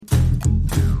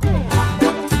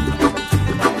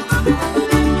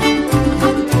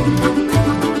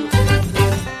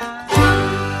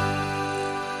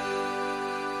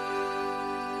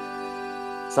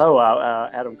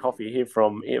Adam Coffey here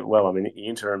from, well, I'm the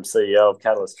interim CEO of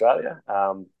Cattle Australia,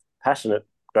 passionate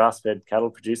grass-fed cattle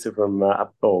producer from a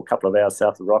couple of hours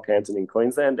south of Rockhampton in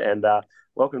Queensland, and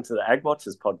welcome to the Ag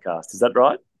Watchers podcast. Is that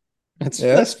right? That's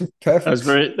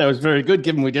perfect. That was very good,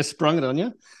 given we just sprung it on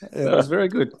you. Yeah. That was very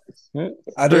good. Yeah.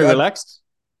 Very relaxed.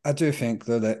 I do think,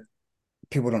 though, that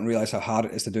people don't realise how hard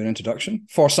it is to do an introduction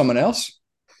for someone else.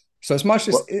 So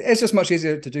it's just much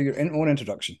easier to do your own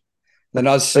introduction than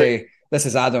us say, this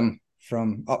is Adam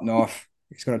from up north.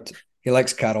 He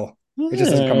likes cattle. He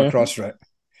just doesn't come across right.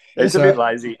 It's a bit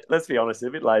lazy. Let's be honest,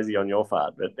 a bit lazy on your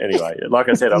part. But anyway, like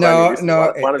I said, I've only listened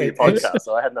to one of your podcasts,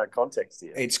 so I had no context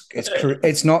here.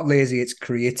 It's not lazy. It's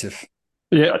creative.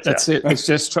 Yeah, gotcha. That's it. It's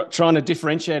just trying to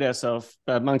differentiate ourselves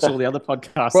amongst all the other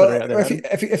podcasts that are out there.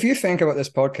 If you think about this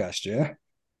podcast, yeah,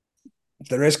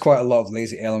 there is quite a lot of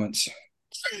lazy elements.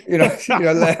 No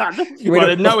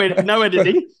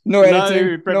editing, no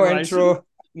intro,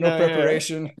 no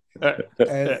preparation.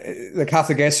 Like half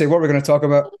the guests say, "What we're going to talk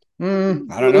about?" I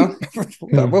don't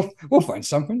know. We'll find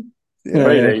something.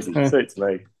 Very easy. Suits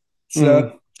me.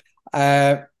 So,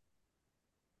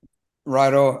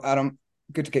 righto, Adam.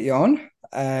 Good to get you on.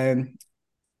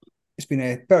 It's been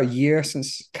about a year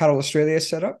since Cattle Australia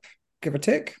set up, give or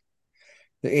take.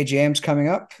 The AGM's coming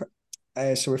up.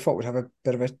 So we thought we'd have a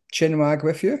bit of a chinwag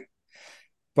with you,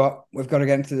 but we've got to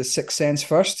get into the sixth sense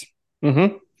first.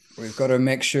 Mm-hmm. We've got to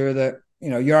make sure that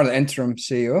you're the interim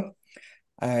CEO,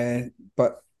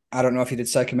 but I don't know if you did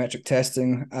psychometric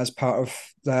testing as part of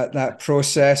that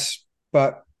process,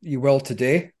 but you will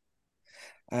today.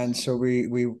 And so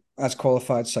we as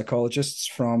qualified psychologists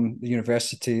from the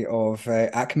University of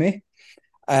Acme,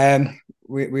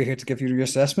 we're here to give you your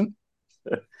assessment.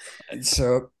 And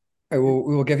so we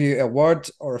will give you a word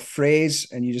or a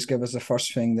phrase, and you just give us the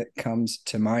first thing that comes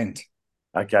to mind.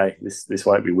 Okay, this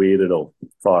won't be weird at all.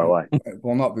 Fire away. It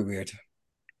will not be weird.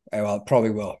 Well, it probably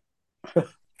will.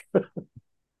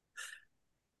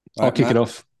 I'll kick it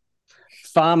off.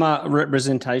 Farmer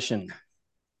representation.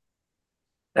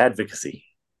 Advocacy.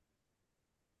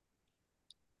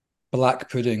 Black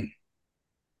pudding.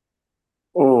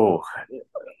 Oh,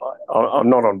 I'm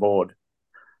not on board.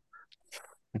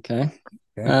 Okay.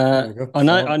 I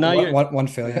know you. One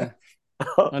failure.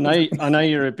 I know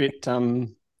you're a bit. I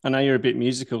know you're a bit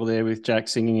musical there with Jack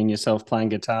singing and yourself playing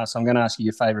guitar. So I'm going to ask you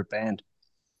your favourite band.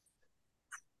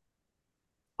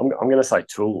 I'm going to say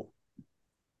Tool.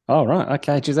 Oh right,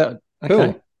 okay. Is that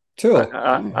okay? Tool.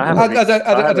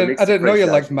 I didn't know you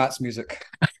liked Matt's music.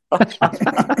 I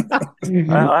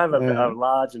have a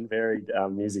large and varied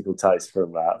musical taste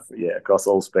from across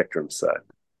all spectrums. So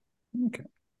okay.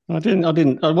 I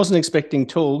wasn't expecting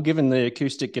Tool, given the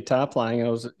acoustic guitar playing. I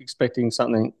was expecting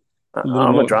something.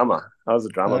 I'm a drummer. I was a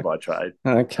drummer by trade.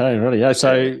 Okay, really. Yeah,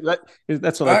 so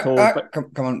that's what I call.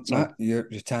 Come on, Matt. You're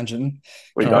tangenting.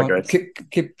 We digress.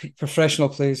 Keep professional,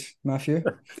 please, Matthew.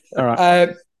 All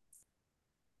right.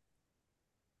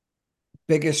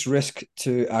 Biggest risk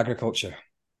to agriculture.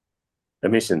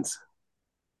 Emissions.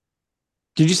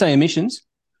 Did you say emissions?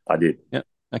 I did. Yeah.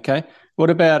 Okay. What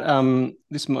about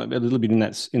this might be a little bit in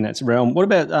that realm. What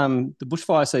about the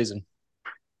bushfire season?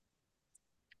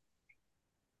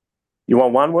 You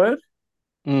want one word?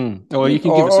 Or you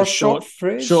can give us a short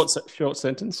phrase, short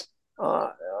sentence.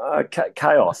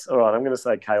 Chaos. All right, I'm going to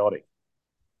say chaotic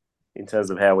in terms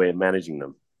of how we're managing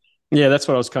them. Yeah, that's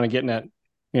what I was kind of getting at.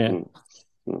 Yeah.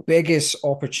 Biggest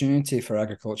opportunity for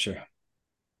agriculture.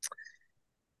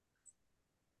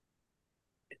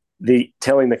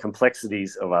 Telling the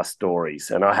complexities of our stories,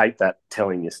 and I hate that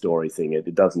telling your story thing.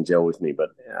 It doesn't gel with me,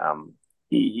 but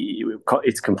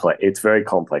it's complex. It's very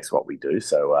complex what we do.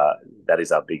 So that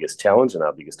is our biggest challenge and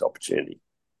our biggest opportunity.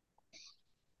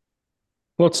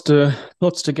 Lots to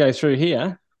go through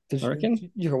here. I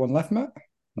reckon you got one left, Matt.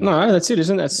 No, that's it,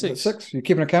 isn't it? That's six. Six. You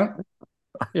keeping account?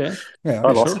 Yeah. I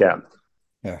lost count.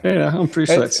 Yeah, I'm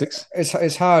pretty sure that's six.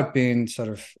 It's hard being sort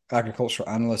of agricultural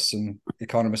analysts and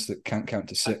economists that can't count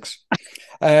to six.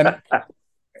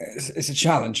 It's a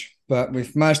challenge, but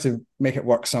we've managed to make it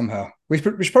work somehow. We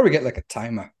should probably get like a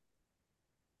timer.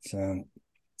 So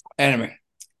anyway,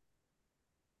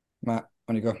 Matt,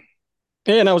 on you go.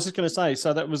 Yeah, no, I was just going to say,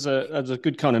 so that was a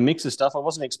good kind of mix of stuff. I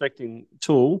wasn't expecting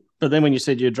Tool, but then when you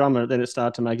said you're a drummer, then it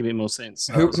started to make a bit more sense.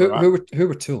 Who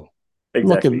were Tool?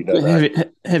 Exactly. Like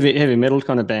a heavy metal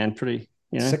kind of band, pretty,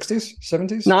 60s,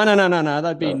 70s? No.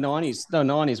 They'd be 90s. They were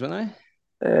 90s, weren't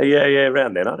they? Yeah,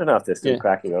 around then. I don't know if they're still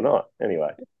cracking or not.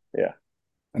 Anyway, yeah.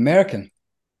 American.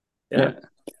 Yeah.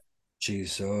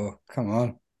 Jeez, come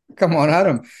on,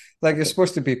 Adam. Like, you're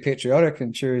supposed to be patriotic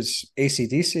and choose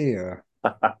AC/DC or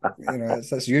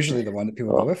That's usually the one that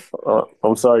people go with.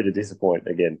 I'm sorry to disappoint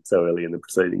again so early in the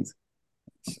proceedings.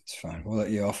 It's fine. We'll let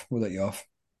you off. We'll let you off.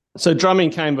 So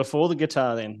drumming came before the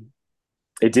guitar then?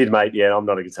 It did, mate. Yeah, I'm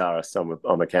not a guitarist.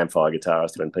 I'm a campfire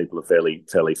guitarist. When people are fairly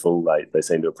full, they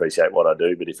seem to appreciate what I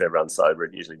do. But if everyone's sober,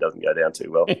 it usually doesn't go down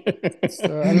too well.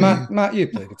 And Matt, you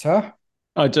play guitar.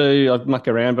 I do. I muck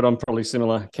around, but I'm probably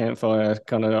similar campfire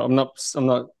kind of. I'm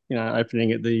not.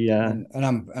 Opening at the. And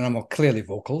I'm clearly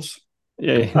vocals.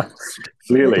 Yeah,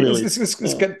 clearly.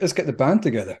 Let's get the band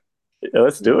together. Yeah,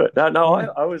 let's do it. No.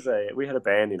 Yeah. We had a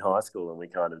band in high school, and we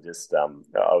kind of just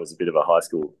I was a bit of a high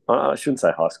school. I shouldn't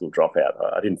say high school dropout.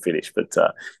 I didn't finish, but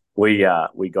we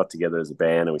got together as a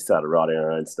band and we started writing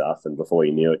our own stuff. And before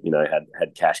you knew it,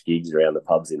 had cash gigs around the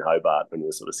pubs in Hobart when we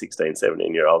were sort of 16,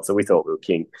 17-year-olds. So we thought we were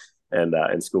king,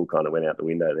 and school kind of went out the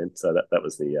window then. So that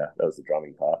was the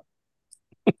drumming part.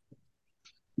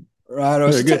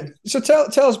 Right. So tell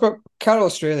us about Cattle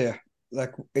Australia.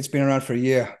 Like, it's been around for a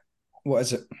year. What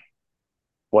is it?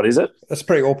 What is it? That's a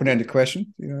pretty open-ended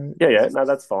question. Yeah. No,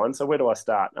 that's fine. So where do I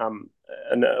start?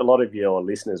 And a lot of your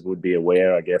listeners would be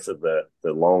aware, I guess, of the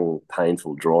long,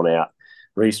 painful, drawn-out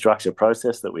restructure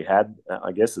process that we had,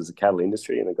 I guess, as a cattle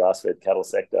industry in the grass-fed cattle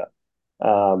sector.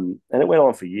 And it went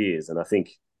on for years. And I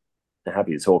think I'm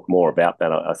happy to talk more about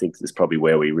that. I think this is probably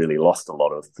where we really lost a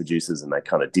lot of producers and they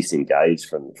kind of disengaged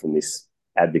from this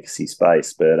advocacy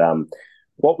space. But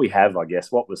what we have, I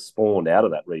guess, what was spawned out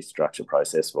of that restructure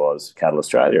process was Cattle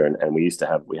Australia, and we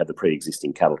had the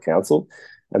pre-existing Cattle Council,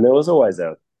 and there was always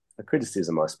a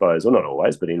criticism, I suppose, or not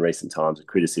always, but in recent times, a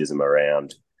criticism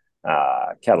around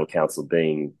Cattle Council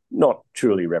being not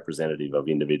truly representative of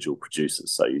individual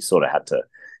producers. So you sort of had to,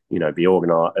 be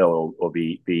organised or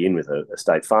be in with a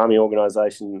state farming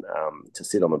organisation to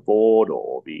sit on the board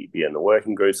or be in the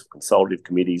working groups or consultative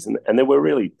committees, and there were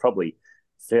really probably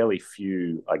fairly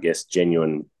few, I guess,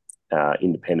 genuine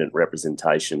independent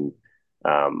representation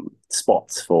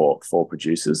spots for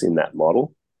producers in that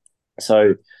model.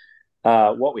 So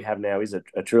what we have now is a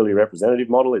truly representative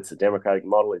model. It's a democratic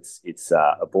model. It's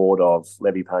a board of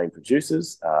levy-paying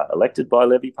producers elected by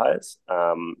levy payers,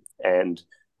 and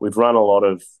we've run a lot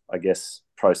of, I guess,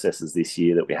 processes this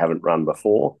year that we haven't run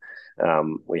before.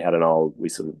 Cattle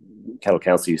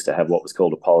Council used to have what was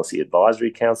called a policy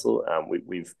advisory council.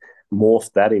 We've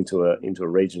morphed that into a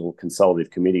regional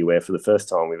consultative committee where for the first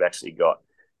time we've actually got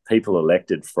people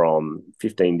elected from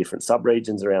 15 different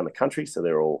sub-regions around the country. So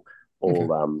they're all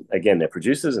again, they're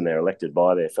producers and they're elected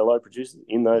by their fellow producers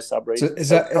in those sub-regions.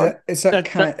 So is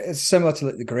that similar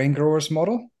to the grain growers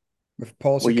model with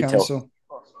policy council?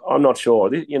 I'm not sure.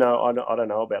 I don't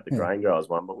know about the grain growers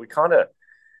one, but we kind of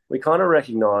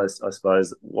recognised, I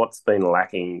suppose, what's been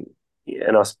lacking,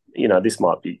 and this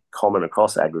might be common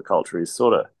across agriculture, is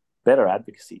sort of better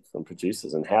advocacy from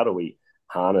producers, and how do we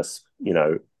harness,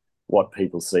 what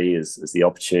people see as the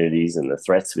opportunities and the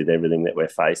threats with everything that we're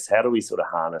faced? How do we sort of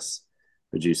harness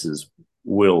producers'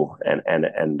 will and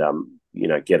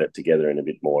get it together in a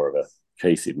bit more of a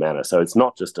cohesive manner? So it's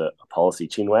not just a policy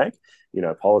chinwag.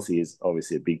 Policy is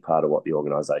obviously a big part of what the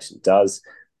organisation does,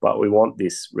 but we want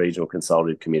this regional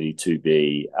consultative committee to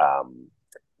be,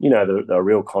 the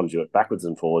real conduit backwards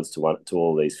and forwards to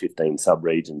all these 15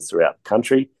 sub-regions throughout the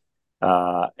country.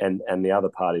 And the other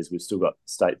part is we've still got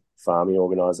state farming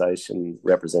organisation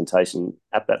representation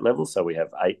at that level. So we have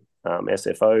 8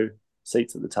 SFO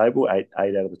seats at the table, eight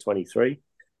out of the 23.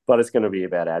 But it's going to be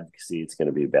about advocacy. It's going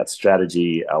to be about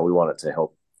strategy. We want it to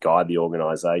help guide the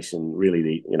organisation.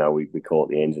 Really, we call it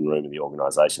the engine room of the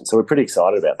organisation. So we're pretty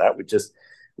excited about that.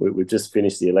 We've just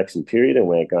finished the election period, and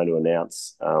we're going to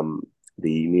announce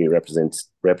the new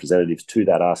representatives to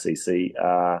that RCC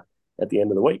at the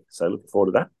end of the week. So looking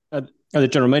forward to that. At the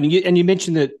general meeting, and you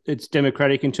mentioned that it's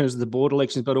democratic in terms of the board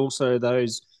elections, but also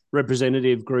those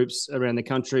representative groups around the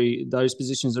country. Those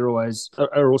positions are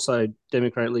also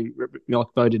democratically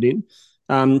voted in.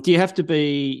 Do you have to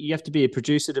be a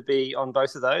producer to be on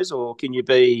both of those, or can you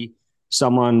be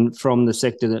someone from the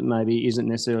sector that maybe isn't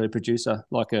necessarily a producer,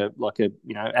 like a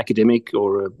academic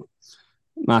or a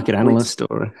market analyst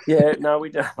or? Yeah, no,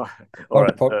 we don't. All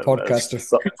right, podcaster.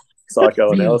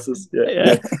 Psychoanalysis.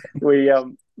 Yeah.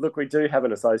 We do have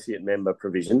an associate member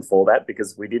provision for that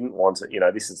because we didn't want to,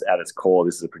 this is at its core,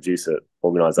 this is a producer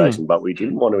organisation, but we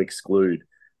didn't want to exclude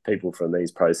people from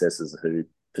these processes who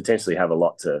potentially have a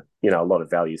lot of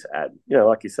value to add,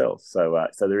 like yourself. So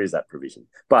there is that provision.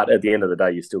 But at the end of the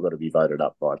day, you've still got to be voted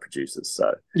up by producers.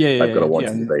 So they've got to want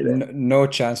you to be there. No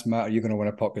chance, Matt, are you going to win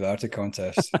a popularity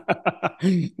contest?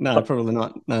 No, probably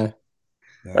not. No.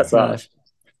 That's harsh.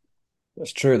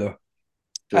 That's true, though.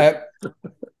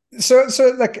 So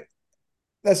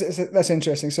that's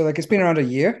interesting. So like it's been around a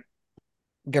year,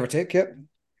 give or take, yep,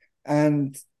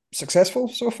 and successful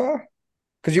so far.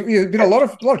 Because you've been a lot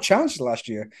of challenges last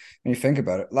year when you think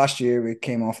about it. Last year we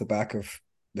came off the back of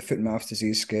the foot and mouth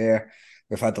disease scare.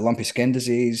 We've had the lumpy skin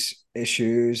disease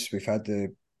issues. We've had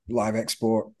the live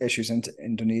export issues into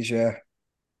Indonesia.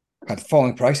 Had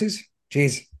falling prices.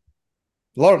 Jeez,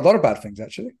 a lot of bad things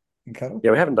actually in cattle.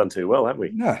 Yeah, we haven't done too well, have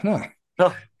we? No.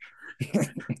 No.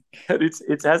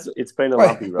 It's been a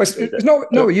lumpy road. It's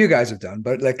not what you guys have done,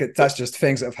 but like that's just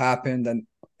things that have happened and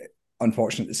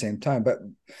unfortunate at the same time. But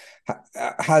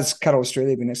has Cattle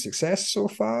Australia been a success so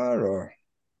far, or?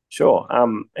 Sure.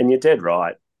 And you're dead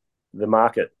right. The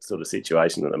market sort of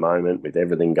situation at the moment, with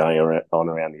everything going on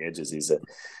around the edges, is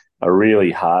a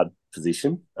really hard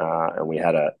position. And we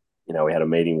had a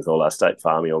meeting with all our state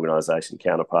farming organisation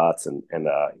counterparts and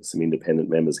some independent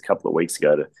members a couple of weeks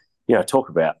ago to talk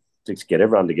about, to get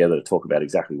everyone together to talk about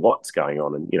exactly what's going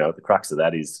on. And the crux of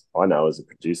that is, I know as a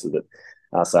producer that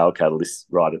our sale cattle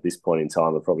right at this point in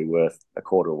time are probably worth a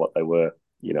quarter of what they were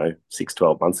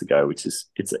 6-12 months ago, which is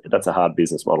that's a hard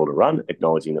business model to run,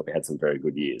 acknowledging that we had some very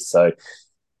good years. So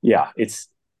yeah, it's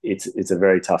a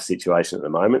very tough situation at the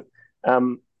moment.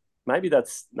 Maybe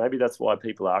that's why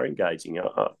people are engaging.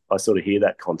 I sort of hear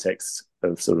that context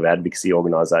of sort of advocacy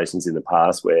organisations in the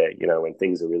past where, when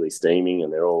things are really steaming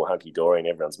and they're all hunky-dory and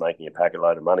everyone's making a packet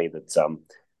load of money, that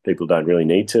people don't really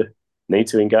need to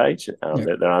engage.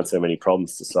 There aren't so many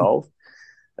problems to solve.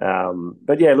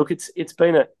 But yeah, look, it's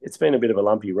been a bit of a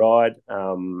lumpy ride.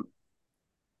 A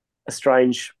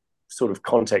strange sort of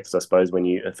context, I suppose, when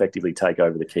you effectively take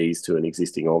over the keys to an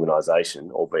existing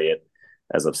organisation, albeit,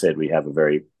 as I've said, we have a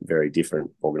very, very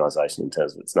different organisation in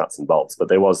terms of its nuts and bolts. But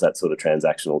there was that sort of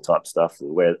transactional type stuff.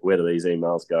 Where do these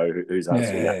emails go? Who's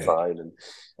answering that phone?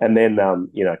 And then,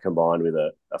 combined with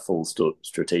a full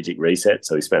strategic reset.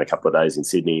 So we spent a couple of days in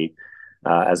Sydney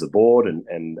as a board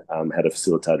and had a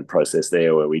facilitated process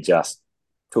there where we just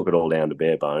took it all down to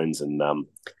bare bones and,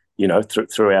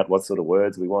 threw out what sort of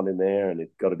words we want in there. And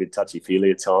it got a bit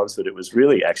touchy-feely at times, but it was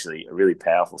really actually a really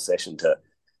powerful session to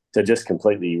just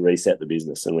completely reset the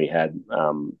business. And we had,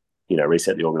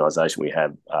 reset the organisation. We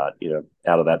had,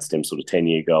 out of that stem sort of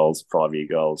 10-year goals, 5-year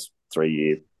goals,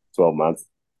 3-year, 12-month,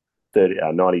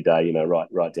 90-day,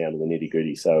 right down to the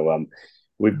nitty-gritty. So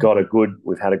we've had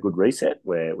a good reset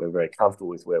where we're very comfortable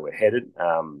with where we're headed.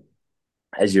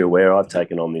 As you're aware, I've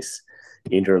taken on this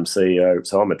interim CEO.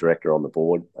 So I'm a director on the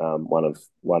board, one of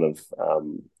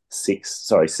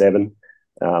 7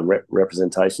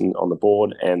 representation on the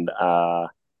board, and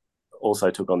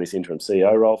also took on this interim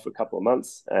CEO role for a couple of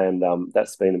months, and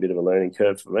that's been a bit of a learning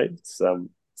curve for me. It's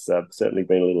certainly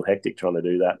been a little hectic trying to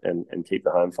do that and keep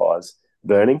the home fires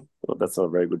burning. Well, that's not a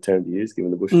very good term to use, given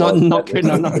the bushfires. Not good.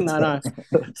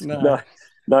 No.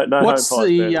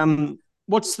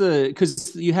 What's the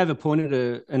because you have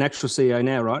appointed an actual CEO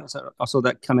now, right? So I saw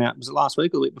that come out. Was it last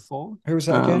week or the week before? Who was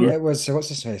that again? It was what's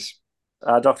his face?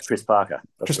 Dr. Chris Parker.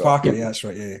 Chris Parker, yep. Yeah, that's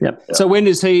right. Yeah. Yep. So when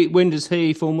does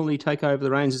he formally take over the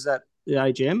reins? Is that the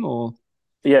AGM or?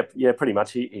 Yeah, pretty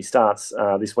much. He starts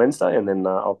this Wednesday, and then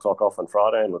I'll clock off on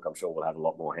Friday. And look, I'm sure we'll have a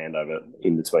lot more handover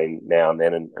in between now and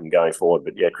then and going forward.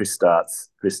 But yeah, Chris starts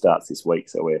this week,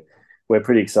 so we're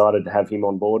pretty excited to have him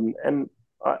on board. And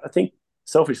I think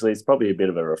selfishly, it's probably a bit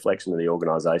of a reflection of the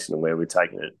organisation and where we're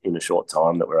taking it in a short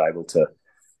time that we're able to,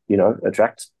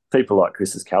 attract people like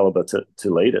Chris's calibre to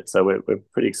lead it. So we're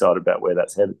pretty excited about where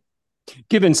that's headed.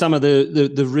 Given some of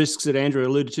the risks that Andrew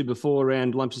alluded to before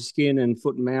around lumps of skin and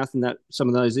foot and mouth and that some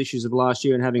of those issues of last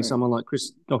year, and having someone like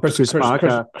Chris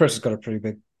Parker, Chris has got a pretty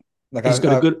big, he's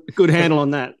got a good handle on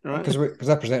that, right? Because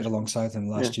I presented alongside him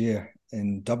last year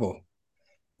in Double,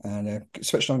 and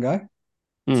switched on guy.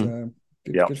 So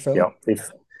good fellow. Yeah.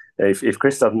 If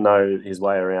Chris doesn't know his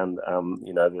way around,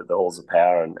 the halls of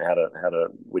power and how to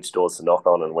which doors to knock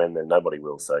on and when, then nobody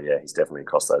will. So yeah, he's definitely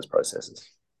across those processes.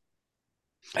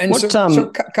 And so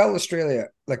Cattle Australia,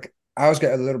 like I always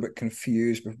get a little bit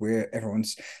confused with where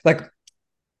everyone's like.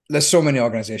 There's so many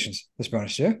organisations, let's be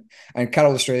honest, yeah. And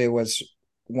Cattle Australia was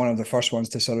one of the first ones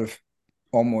to sort of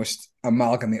almost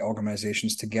amalgamate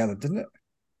organisations together, didn't it?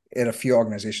 It had a few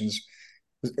organisations.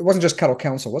 It wasn't just Cattle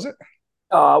Council, was it?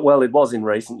 Well, it was in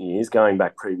recent years. Going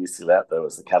back previous to that, there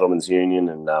was the Cattlemen's Union,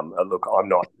 and look, I'm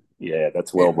not. Yeah,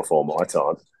 that's well before my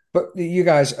time. But you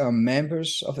guys are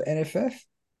members of the NFF.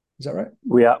 Is that right?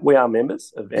 We are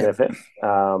members of NFF.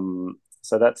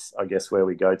 So that's, I guess, where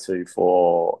we go to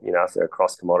for, if there are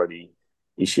cross-commodity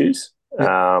issues.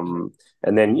 And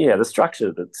then, the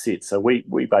structure that sits. So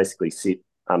we basically sit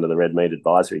under the Red Meat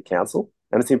Advisory Council,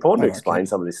 And it's important to Oh, okay. explain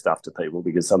some of this stuff to people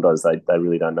because sometimes they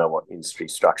really don't know what industry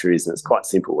structure is, and it's quite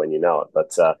simple when you know it.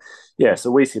 But yeah,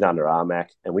 so we sit under RMAC,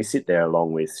 and we sit there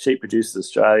along with Sheep Producers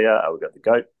Australia. We've got the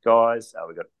goat guys.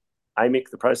 We've got AMIC,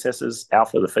 the processors,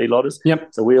 Alpha, the feedlotters. Yep.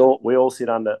 So we all sit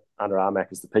under RMAC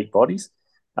as the peak bodies,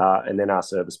 and then our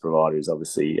service provider is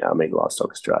obviously Meat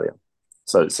Livestock Australia.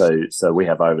 So we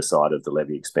have oversight of the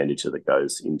levy expenditure that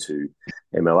goes into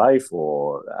MLA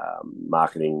for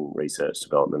marketing, research,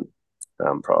 development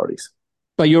priorities.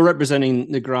 But you're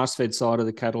representing the grass-fed side of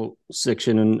the cattle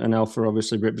section, and Alpha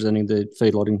obviously representing the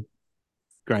feedlotting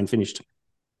grain finished.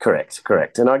 Correct.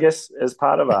 And I guess as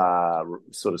part of our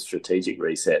sort of strategic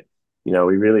reset, we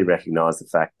really recognise the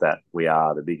fact that we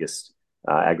are the biggest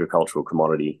agricultural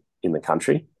commodity in the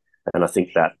country, and I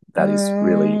think that is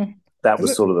really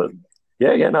was sort of the.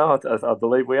 Yeah, no, I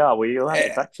believe we are. We'll have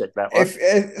to fact check that one. I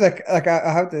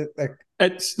have to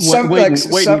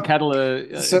wheat and cattle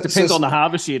it depends on the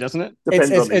harvest year, doesn't it?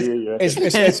 Depends on the year.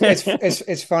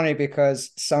 It's funny because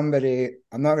somebody,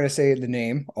 I'm not going to say the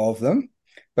name of them,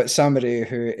 but somebody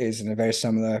who is in a very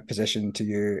similar position to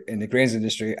you in the grains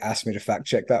industry asked me to fact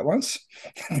check that once.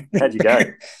 How'd you go?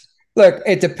 Look,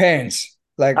 it depends.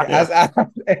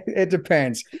 It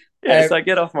depends. Yeah, so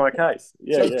get off my case.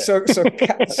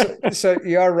 So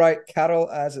you're right. Cattle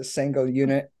as a single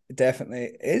unit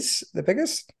definitely is the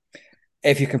biggest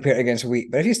if you compare it against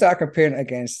wheat. But if you start comparing it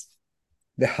against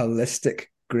the holistic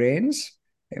grains,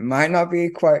 it might not be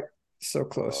quite so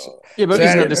close. Yeah, but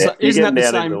isn't that the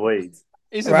same? The weeds.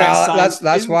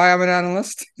 That's why I'm an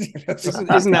analyst.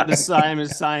 Isn't that the same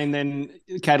as saying then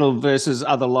cattle versus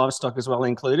other livestock as well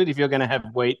included? If you're going to have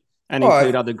wheat and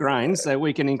include other grains, so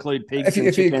we can include pigs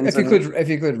and chickens. If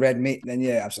you include red meat, then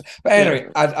yeah, absolutely. But anyway,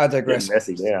 I digress.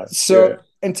 So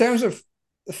in terms of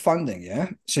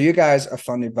funding, so you guys are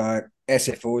funded by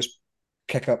SFOs.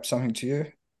 Kick up something to you?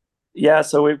 Yeah,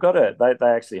 so we've got they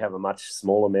actually have a much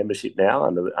smaller membership now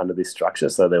under this structure.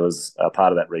 So there was a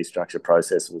part of that restructure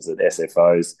process was that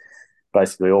SFOs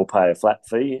basically all pay a flat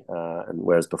fee, and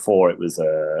whereas before it was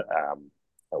a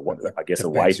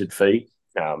weighted fee.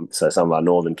 So some of our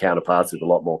northern counterparts with a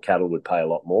lot more cattle would pay a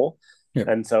lot more. Yep.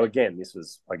 And so again, this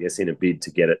was, I guess, in a bid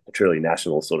to get it a truly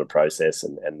national sort of process,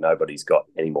 and nobody's got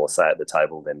any more say at the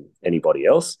table than anybody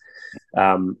else.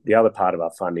 The other part of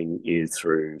our funding is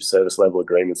through service level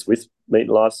agreements with Meat and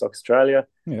Livestock Australia,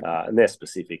 and they're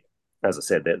specific. As I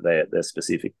said, they're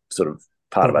specific sort of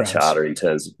part of our charter in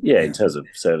terms of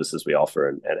services we offer,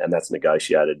 and that's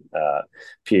negotiated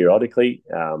periodically.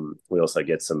 We also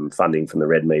get some funding from the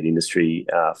Red Meat Industry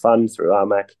Fund through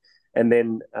RMAC, and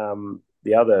then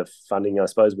the other funding I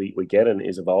suppose we get and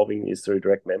is evolving is through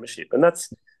direct membership, and that's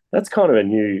kind of a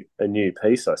new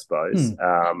piece, I suppose.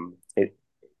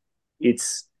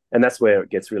 And that's where it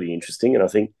gets really interesting, and I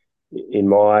think, in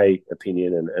my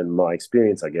opinion and my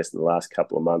experience, I guess, in the last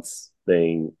couple of months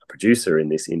being a producer in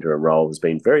this interim role has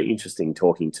been very interesting,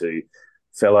 talking to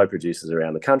fellow producers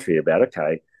around the country about,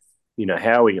 okay,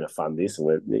 how are we going to fund this?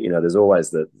 And there's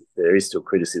always there is still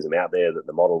criticism out there that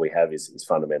the model we have is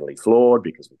fundamentally flawed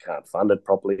because we can't fund it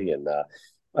properly. And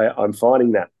I'm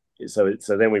finding that. So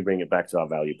then we bring it back to our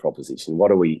value proposition. What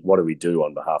do we do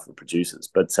on behalf of producers?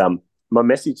 But my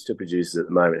message to producers at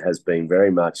the moment has been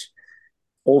very much,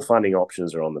 all funding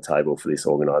options are on the table for this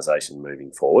organisation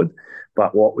moving forward.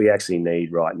 But what we actually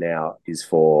need right now is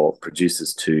for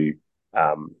producers to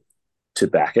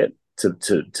back it,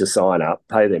 to sign up,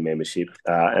 pay their membership,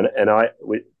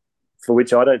 for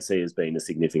which I don't see as being a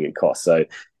significant cost. So,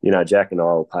 Jack and I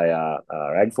will pay our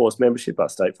AgForce membership, our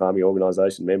state farming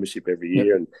organisation membership every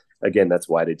year, and again, that's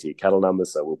weighted to your cattle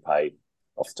numbers. So we'll pay,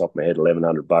 off the top of my head,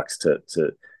 $1,100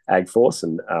 to AgForce,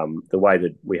 and the way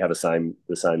that we have the same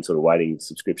sort of weighting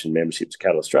subscription membership to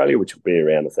Cattle Australia, which will be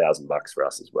around $1,000 for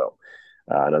us as well,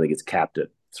 and I think it's capped at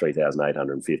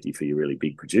 $3,850 for your really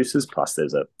big producers. Plus,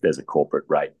 there's a corporate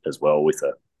rate as well with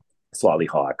a slightly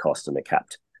higher cost and a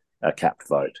capped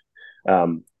vote.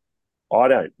 I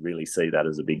don't really see that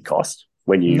as a big cost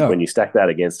when you stack that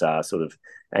against our sort of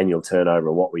annual turnover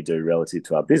and what we do relative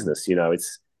to our business.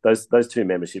 It's those two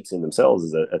memberships in themselves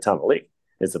is a ton of lick.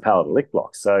 It's a pallet of lick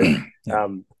blocks. So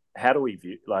how do we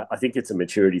view, I think it's a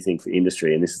maturity thing for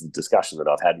industry, and this is a discussion that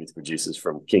I've had with producers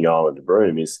from King Island to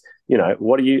Broome is,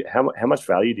 how much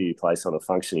value do you place on a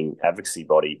functioning advocacy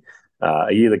body?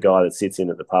 Are you the guy that sits in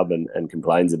at the pub and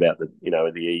complains about the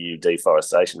EU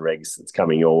deforestation regs that's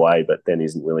coming your way, but then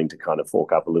isn't willing to kind of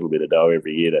fork up a little bit of dough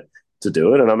every year to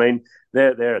do it? And I mean,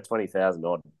 there are 20,000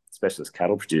 odd specialist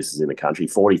cattle producers in the country,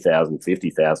 40,000,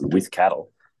 50,000 with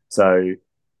cattle. So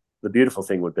the beautiful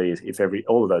thing would be if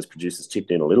all of those producers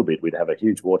chipped in a little bit, we'd have a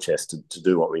huge war chest to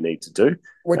do what we need to do.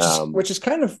 Which is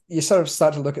kind of, you sort of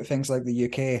start to look at things like the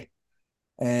UK,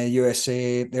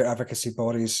 USA, their advocacy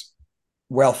bodies,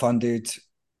 well funded,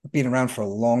 been around for a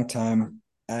long time,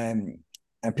 and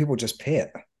people just pay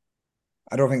it.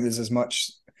 I don't think there's as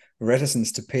much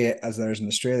reticence to pay it as there is in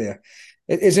Australia.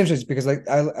 It's interesting because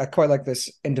I quite like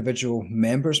this individual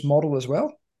members model as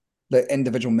well. That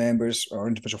individual members or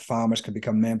individual farmers can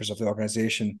become members of the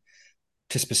organization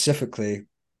to specifically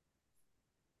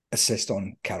assist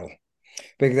on cattle.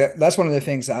 Because that's one of the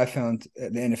things that I found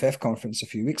at the NFF conference a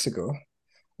few weeks ago,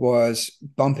 was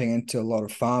bumping into a lot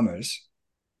of farmers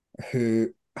who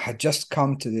had just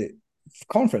come to the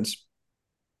conference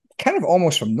kind of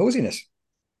almost from nosiness.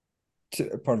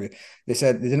 They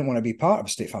said they didn't want to be part of a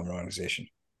state farmer organization,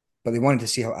 but they wanted to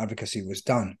see how advocacy was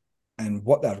done and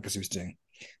what the advocacy was doing.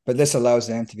 But this allows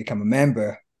them to become a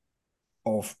member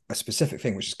of a specific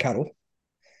thing, which is cattle,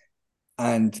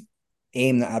 and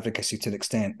aim that advocacy to the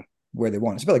extent where they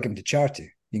want. It's a bit like giving to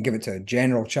charity. You can give it to a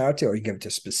general charity, or you can give it to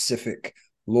a specific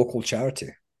local charity.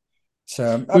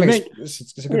 So I think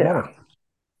it's a good model.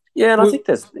 Yeah, and I think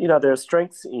there are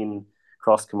strengths in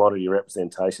cross-commodity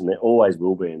representation. There always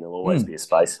will be, and there'll always be a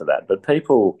space for that. But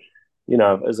people,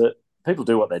 people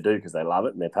do what they do because they love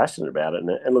it and they're passionate about it.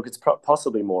 And look, it's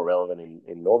possibly more relevant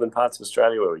in northern parts of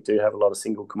Australia where we do have a lot of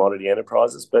single commodity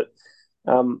enterprises. But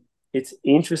it's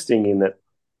interesting in that,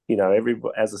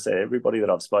 as I said, everybody that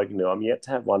I've spoken to, I'm yet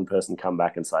to have one person come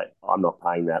back and say, I'm not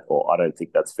paying that, or I don't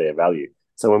think that's fair value.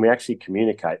 So when we actually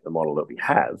communicate the model that we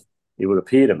have, it would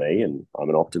appear to me, and I'm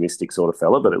an optimistic sort of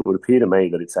fella, but it would appear to me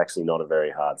that it's actually not a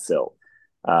very hard sell.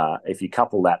 If you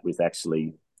couple that with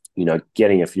actually,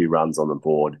 getting a few runs on the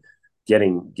board,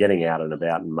 getting out and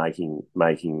about and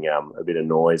making a bit of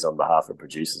noise on behalf of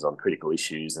producers on critical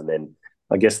issues, and then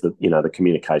I guess the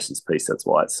communications piece, that's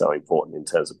why it's so important in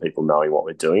terms of people knowing what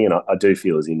we're doing. And I do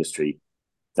feel as industry,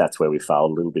 that's where we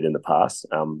failed a little bit in the past.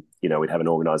 We'd have an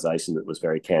organisation that was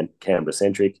very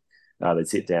Canberra-centric. They'd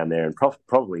sit down there and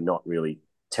probably not really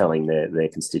telling their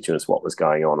constituents what was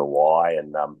going on or why.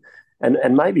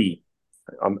 And maybe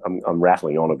I'm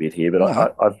rattling on a bit here,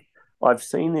 but I've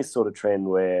seen this sort of trend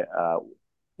where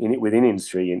within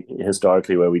industry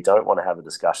historically, where we don't want to have a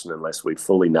discussion unless we've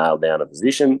fully nailed down a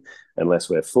position, unless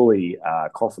we're fully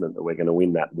confident that we're going to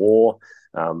win that war,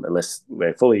 unless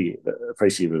we're fully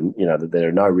appreciative of, that there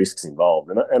are no risks involved.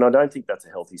 And I don't think that's a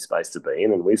healthy space to be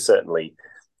in. And we've certainly,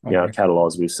 at Cattle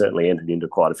Oz, we've certainly entered into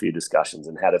quite a few discussions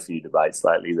and had a few debates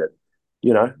lately that,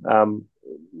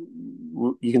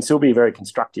 you can still be very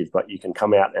constructive, but you can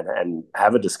come out and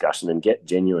have a discussion and get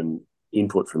genuine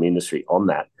input from industry on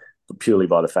that, purely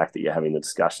by the fact that you're having the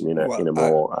discussion in a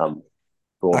more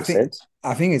broader sense.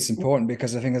 I think it's important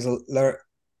because I think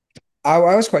I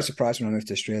was quite surprised when I moved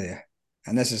to Australia,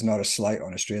 and this is not a slight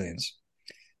on Australians,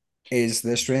 is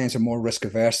the Australians are more risk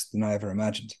averse than I ever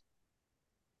imagined.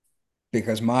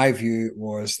 Because my view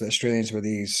was the Australians were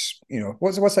these,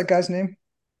 what's that guy's name?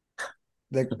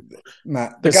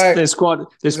 There's quite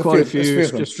a few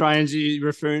Australians you're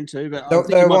referring to, but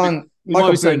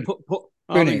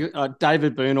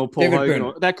David Boone or Paul Hogan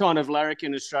or that kind of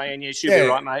larrikin Australian. You should be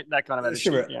right, mate. That kind of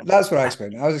attitude. Yeah. That's what I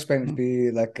expected. I was expecting to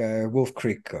be like Wolf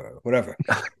Creek or whatever,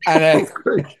 and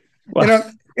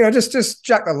just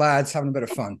Jack the lads having a bit of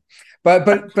fun. But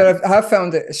I have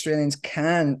found that Australians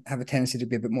can have a tendency to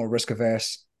be a bit more risk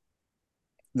averse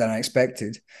than I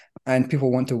expected, and people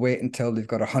want to wait until they've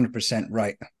got 100%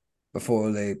 right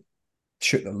before they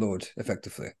shoot the load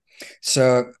effectively.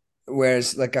 So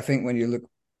whereas, I think when you look,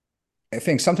 I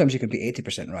think sometimes you can be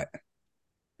 80% right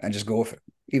and just go with it,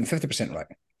 even 50% right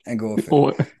and go with it,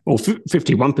 or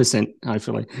 51%,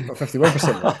 hopefully, or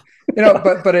 51% right.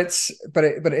 But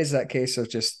it is that case of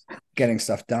just getting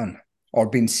stuff done or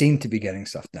being seen to be getting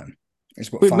stuff done is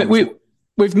what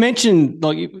we've mentioned.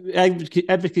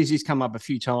 Advocacy has come up a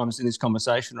few times in this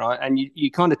conversation, right? And you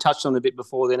kind of touched on it a bit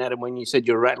before then, Adam, when you said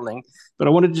you're rattling. But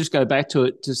I wanted to just go back to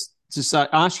it to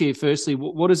ask you firstly,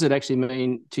 what does it actually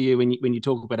mean to you when you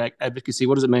talk about advocacy?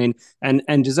 What does it mean?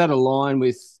 And does that align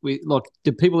with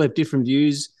do people have different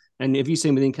views? And have you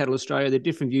seen within Cattle Australia, there are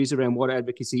different views around what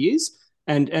advocacy is?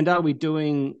 And are we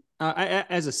doing,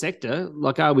 as a sector,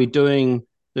 are we doing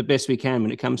the best we can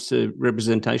when it comes to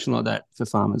representation like that for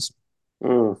farmers?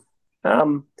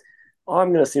 I'm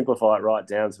going to simplify it right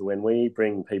down to when we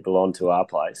bring people onto our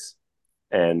place,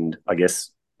 and I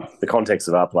guess the context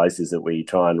of our place is that we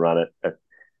try and run it.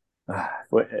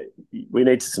 We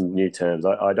need some new terms.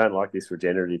 I don't like this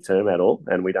regenerative term at all,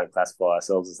 and we don't classify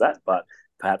ourselves as that, but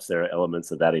perhaps there are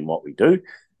elements of that in what we do.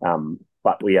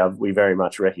 But we very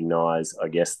much recognise, I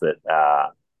guess,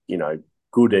 that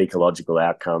good ecological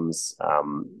outcomes,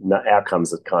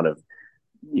 outcomes that kind of,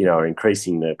 are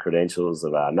increasing the credentials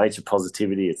of our nature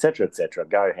positivity, et cetera,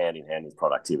 go hand in hand with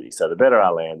productivity. So the better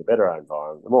our land, the better our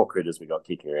environment, the more critters we got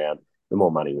kicking around, the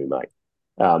more money we make.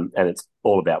 And it's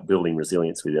all about building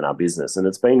resilience within our business. And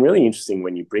it's been really interesting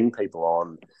when you bring people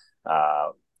on.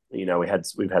 We've had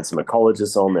some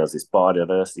ecologists on. There was this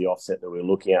biodiversity offset that we were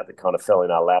looking at that kind of fell in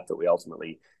our lap that we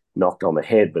ultimately knocked on the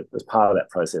head. But as part of that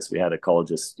process, we had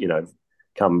ecologists,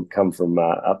 come from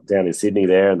up down in Sydney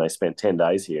there, and they spent 10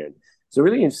 days here. And it's a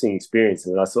really interesting experience.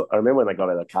 And I remember when they got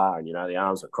out of the car and, the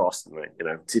arms were crossed and,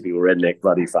 typical redneck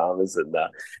bloody farmers.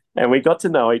 And we got to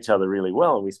know each other really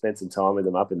well. And we spent some time with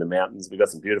them up in the mountains. We got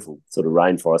some beautiful sort of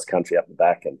rainforest country up the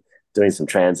back and doing some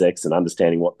transects and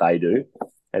understanding what they do.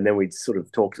 And then we'd sort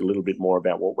of talked a little bit more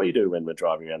about what we do when we're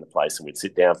driving around the place, and we'd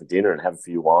sit down for dinner and have a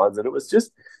few wines. And it was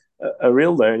just a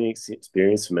real learning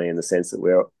experience for me, in the sense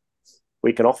that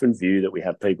we can often view that we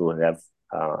have people who have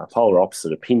a polar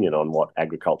opposite opinion on what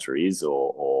agriculture is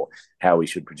or how we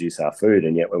should produce our food.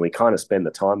 And yet when we kind of spend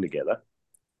the time together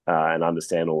and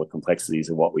understand all the complexities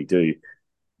of what we do,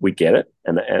 we get it.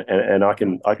 And I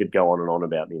could go on and on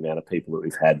about the amount of people that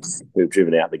we've had who've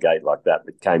driven out the gate like that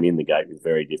came in the gate with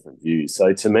very different views.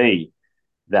 So to me,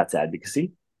 that's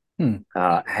advocacy.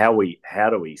 How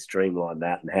do we streamline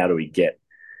that, and how do we get,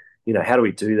 how do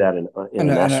we do that in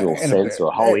a national sense or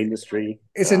a whole industry?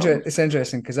 It's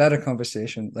interesting because I had a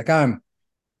conversation. Like, I'm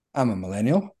a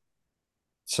millennial,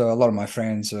 so a lot of my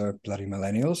friends are bloody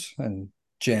millennials and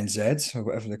Gen Zs or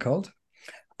whatever they're called.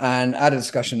 And I had a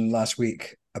discussion last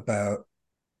week about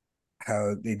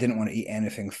how they didn't want to eat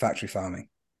anything factory farming.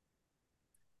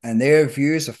 And their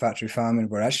views of factory farming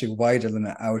were actually wider than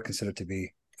I would consider to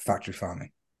be factory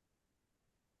farming.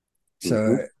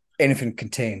 So anything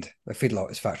contained, a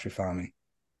feedlot, is factory farming.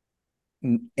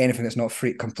 Anything that's not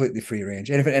completely free range,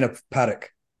 anything in a paddock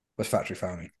was factory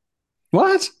farming.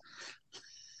 What?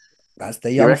 That's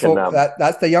the young folk.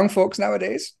 That's the young folks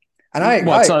nowadays.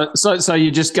 And so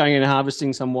you're just going and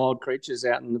harvesting some wild creatures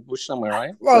out in the bush somewhere,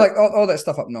 right? Well, like all that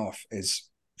stuff up north is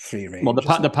free range. Well,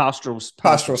 the pastoral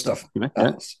stuff.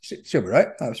 She'll be right.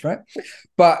 That was right.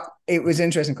 But it was an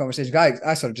interesting conversation.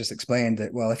 I sort of just explained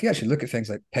that, well, if you actually look at things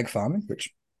like pig farming,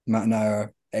 which Matt and I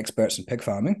are experts in pig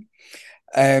farming,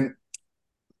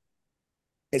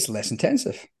 it's less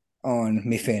intensive on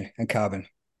methane and carbon.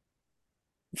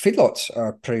 Feedlots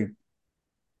are pretty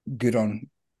good on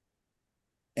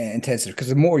intensity, because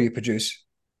the more you produce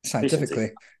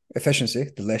scientifically, efficiency,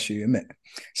 the less you emit.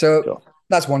 So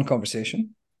that's one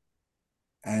conversation,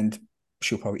 and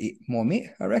she'll probably eat more meat,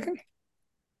 I reckon.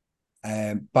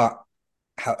 But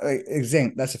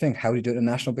that's the thing. How do you do it on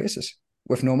a national basis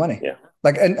with no money? Yeah.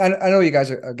 Like, and I know you guys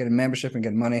are getting membership and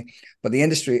getting money, but the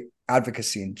industry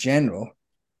advocacy in general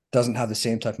doesn't have the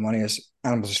same type of money as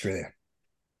Animals Australia,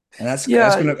 and that's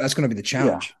going to be the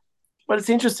challenge. Yeah. But it's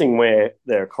interesting where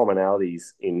there are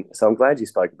commonalities in. So I'm glad you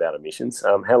spoke about emissions.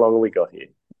 How long have we got here?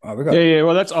 Oh, we got. Yeah.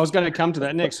 Well, I was going to come to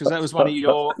that next, because that was one of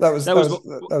your. That was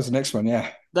the next one. Yeah.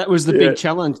 That was the big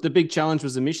challenge. The big challenge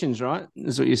was emissions, right?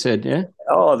 Is what you said, yeah?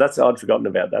 Oh, I'd forgotten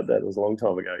about that. That was a long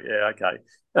time ago. Yeah,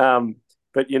 okay.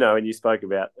 But, and you spoke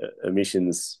about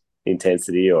emissions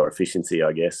intensity or efficiency,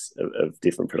 I guess, of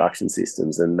different production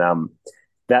systems. And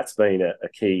that's been a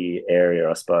key area,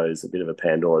 I suppose, a bit of a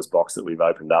Pandora's box that we've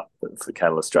opened up for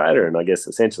Cattle Australia. And I guess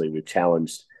essentially we've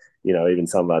challenged, even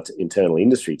some of our internal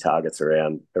industry targets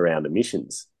around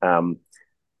emissions.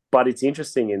 But it's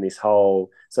interesting in this whole.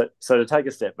 So to take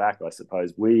a step back, I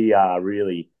suppose we are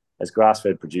really, as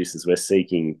grass-fed producers, we're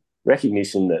seeking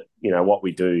recognition that what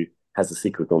we do has a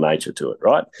cyclical nature to it,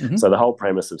 right? Mm-hmm. So the whole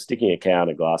premise of sticking a cow in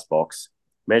a glass box,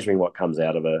 measuring what comes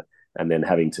out of her, and then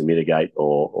having to mitigate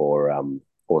or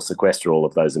sequester all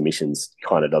of those emissions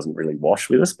kind of doesn't really wash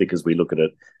with us, because we look at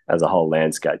it as a whole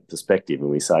landscape perspective, and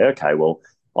we say, okay, well,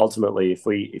 ultimately,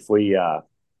 if we are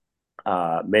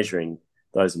measuring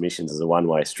those emissions as a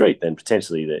one-way street, then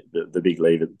potentially the big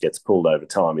lever that gets pulled over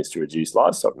time is to reduce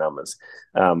livestock numbers.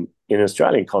 In an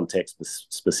Australian context,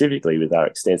 specifically with our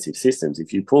extensive systems,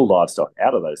 if you pull livestock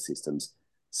out of those systems,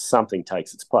 something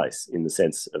takes its place in the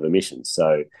sense of emissions.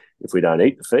 So if we don't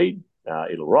eat the feed,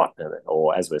 it'll rot,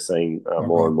 or as we're seeing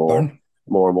more and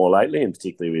more lately, and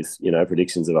particularly with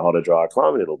predictions of a hotter, drier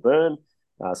climate, it'll burn.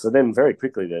 So then very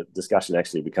quickly the discussion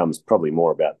actually becomes probably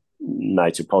more about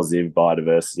nature positive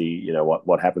biodiversity.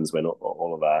 What happens when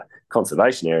all of our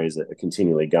conservation areas are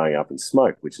continually going up in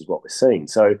smoke, which is what we're seeing.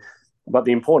 So, but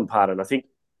the important part, and I think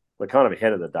we're kind of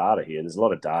ahead of the data here. There's a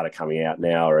lot of data coming out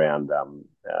now around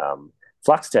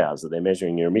flux towers that they're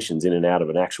measuring your emissions in and out of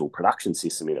an actual production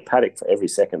system in a paddock for every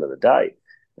second of the day.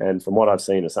 And from what I've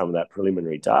seen of some of that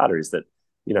preliminary data is that,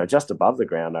 just above the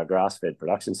ground, our grass-fed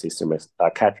production system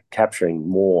are capturing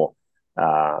more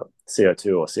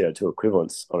CO2 or CO2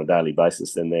 equivalents on a daily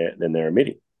basis than they're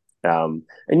emitting. And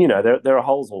there are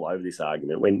holes all over this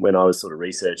argument. When I was sort of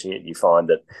researching it, you find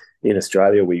that in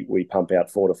Australia we pump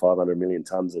out 400 to 500 million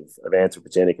tonnes of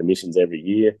anthropogenic emissions every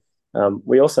year.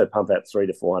 We also pump out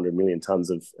 300 to 400 million tonnes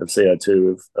of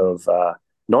CO2 of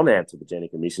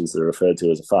non-anthropogenic emissions that are referred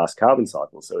to as a fast carbon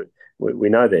cycle. So we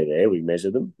know they're there. We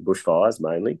measure them, bushfires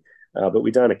mainly, but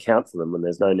we don't account for them, and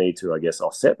there's no need to, I guess,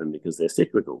 offset them because they're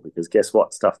cyclical. Because guess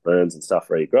what? Stuff burns and stuff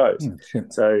regrows. Sure.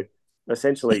 So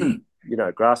essentially,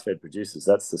 grass-fed producers,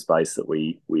 that's the space that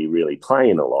we really play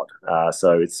in a lot.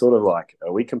 So it's sort of like,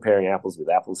 are we comparing apples with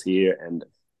apples here? And,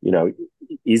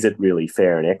 is it really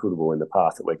fair and equitable in the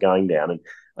path that we're going down? And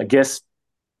I guess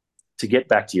to get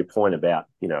back to your point about,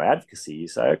 advocacy, you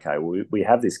say, okay, well, we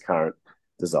have this current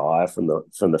desire from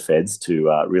the feds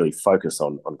to really focus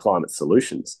on climate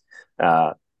solutions.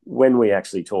 When we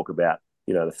actually talk about,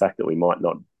 the fact that we might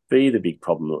not be the big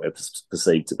problem that we're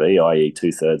perceived to be, i.e.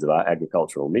 2/3 of our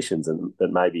agricultural emissions, and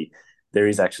that maybe there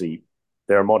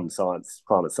are modern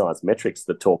climate science metrics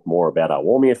that talk more about our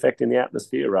warming effect in the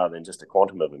atmosphere rather than just a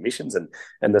quantum of emissions, and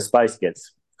the space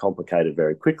gets complicated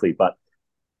very quickly. But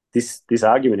this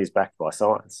argument is backed by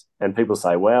science, and people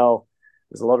say, well,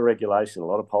 there's a lot of regulation, a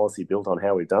lot of policy built on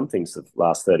how we've done things for the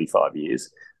last 35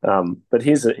 years. But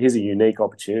here's a unique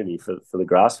opportunity for the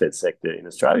grass-fed sector in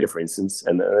Australia, for instance,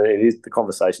 and the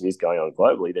conversation is going on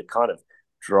globally to kind of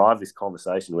drive this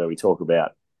conversation where we talk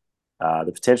about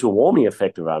the potential warming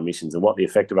effect of our emissions and what the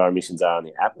effect of our emissions are in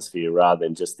the atmosphere rather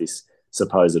than just this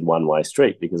supposed one-way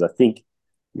street. Because I think,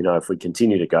 if we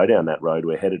continue to go down that road,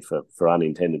 we're headed for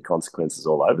unintended consequences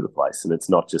all over the place. And it's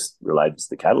not just related to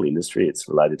the cattle industry, it's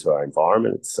related to our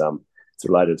environment, it's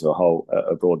related to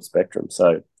a broad spectrum.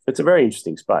 So it's a very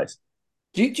interesting space.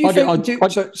 Do you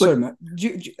think, sorry, Matt,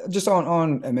 just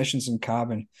on emissions and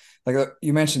carbon, like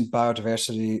you mentioned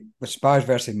biodiversity, which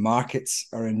biodiversity markets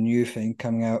are a new thing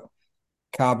coming out.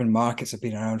 Carbon markets have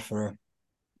been around for a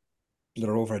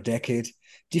little over a decade.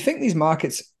 Do you think these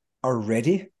markets are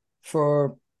ready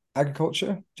for agriculture?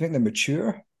 Do you think they're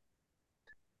mature?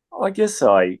 I guess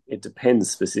it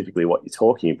depends specifically what you're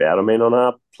talking about. I mean, on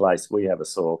our place, we have a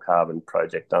soil carbon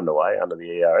project underway under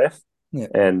the ERF. Yeah.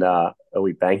 And are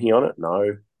we banking on it?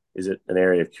 No. Is it an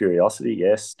area of curiosity?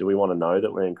 Yes. Do we want to know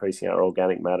that we're increasing our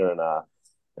organic matter and our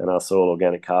soil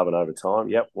organic carbon over time?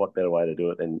 Yep. What better way to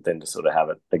do it than to sort of have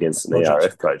it against an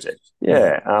ERF project?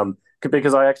 Yeah.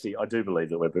 Because I do believe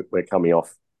that we're coming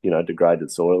off,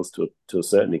 degraded soils to a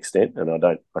certain extent, and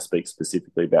I speak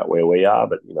specifically about where we are,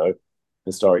 but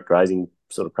historic grazing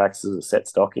sort of practices of set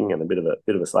stocking and a bit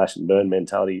of a slash and burn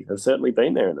mentality have certainly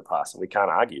been there in the past, and we can't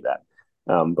argue that.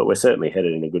 But we're certainly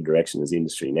headed in a good direction as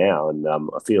industry now, and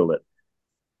I feel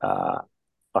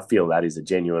that is a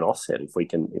genuine offset if we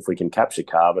can capture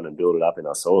carbon and build it up in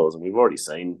our soils, and we've already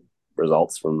seen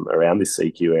results from around this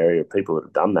CQ area of people that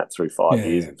have done that through 5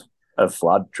 years of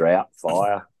flood, drought,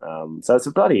 fire. So it's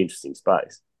a bloody interesting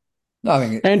space. No, I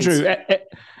mean,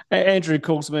 Andrew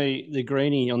calls me the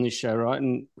greenie on this show, right?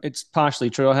 And it's partially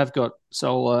true. I have got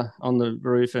solar on the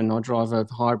roof, and I drive a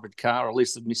hybrid car, or at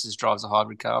least the missus drives a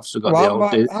hybrid car. I've still got the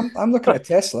old. I'm looking at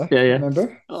Tesla. Yeah.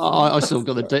 Remember? I still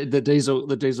got the diesel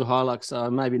Hilux,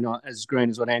 so maybe not as green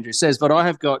as what Andrew says, but I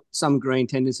have got some green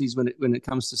tendencies when it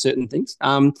comes to certain things.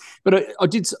 But I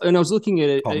did, and I was looking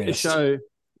at a show.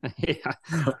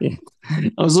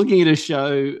 I was looking at a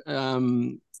show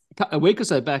a week or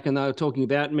so back, and they were talking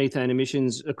about methane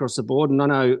emissions across the board. And I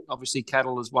know, obviously,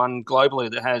 cattle is one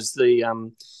globally that has the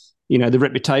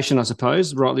reputation, I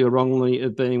suppose, rightly or wrongly,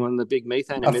 of being one of the big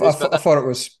methane emitters. I thought it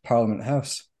was Parliament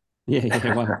House. Yeah,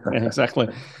 exactly.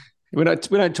 We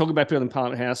don't talk about people in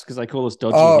Parliament House because they call us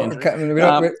dodgy. Okay.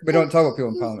 We don't talk about people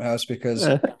in Parliament House because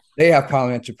they have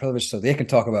parliamentary privilege, so they can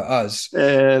talk about us.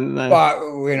 No, but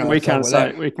we can't say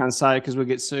it because we'll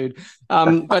get sued.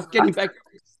 But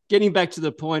getting back to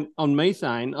the point on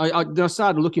methane, I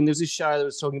started looking. There's this show that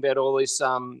was talking about all this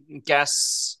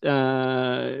gas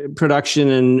production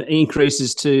and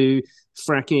increases to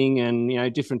fracking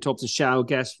and different types of shale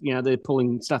gas. They're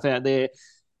pulling stuff out there.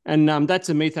 And that's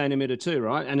a methane emitter too,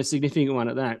 right? And a significant one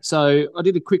at that. So I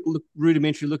did a quick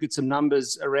rudimentary look at some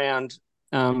numbers around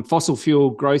fossil fuel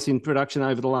growth in production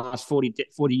over the last 40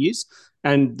 years,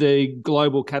 and the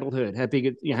global cattle herd, how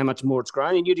big how much more it's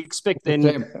grown. And you'd expect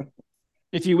then,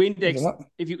 if you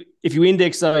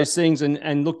index those things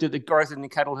and looked at the growth in the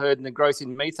cattle herd and the growth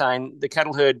in methane, the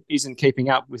cattle herd isn't keeping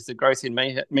up with the growth in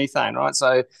methane, right?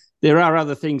 So there are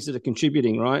other things that are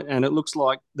contributing, right? And it looks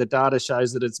like the data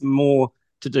shows that it's more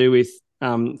to do with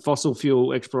fossil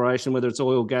fuel exploration, whether it's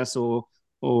oil, gas, or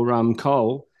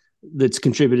coal, that's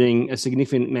contributing a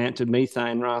significant amount to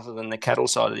methane rather than the cattle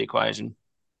side of the equation.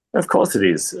 Of course it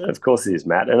is. Of course it is,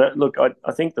 Matt. And look,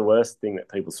 I think the worst thing that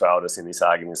people throw at us in this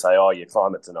argument is say, oh, you're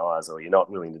climate deniers or you're not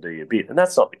willing to do your bit. And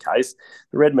that's not the case.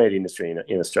 The red meat industry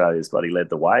in Australia has bloody led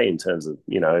the way in terms of,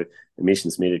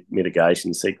 emissions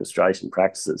mitigation, sequestration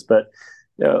practices. But,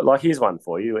 like, here's one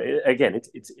for you. Again,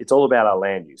 it's all about our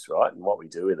land use, right, and what we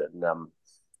do with it. And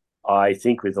I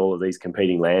think with all of these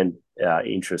competing land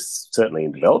interests, certainly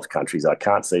in developed countries, I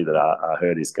can't see that our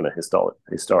herd is going to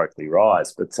historically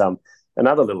rise. But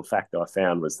another little fact I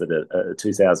found was that a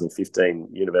 2015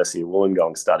 University of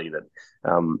Wollongong study that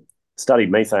studied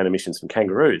methane emissions from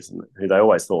kangaroos, who they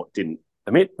always thought didn't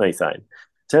emit methane.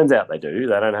 Turns out they do.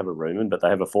 They don't have a rumen, but they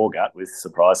have a foregut with,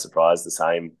 surprise, surprise, the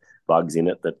same bugs in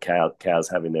it that cows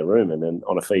have in their rumen, and then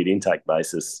on a feed intake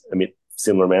basis emit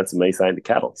similar amounts of methane to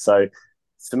cattle. So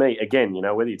to me, again,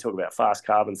 whether you talk about fast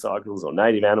carbon cycles or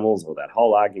native animals or that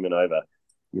whole argument over,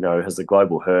 has the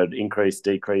global herd increased,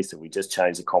 decreased, and we just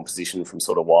changed the composition from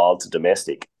sort of wild to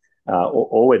domestic?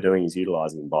 All we're doing is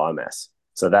utilising biomass.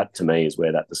 So that, to me, is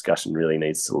where that discussion really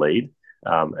needs to lead.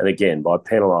 And again, by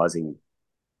penalising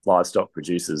livestock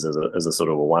producers as a sort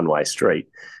of a one-way street,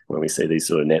 when we see these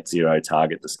sort of net zero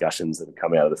target discussions that have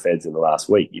come out of the feds in the last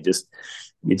week, you just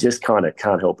kind of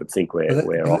can't help but think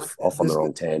we're off on the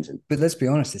wrong tangent. But let's be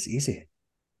honest, it's easy.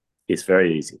 It's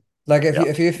very easy. Like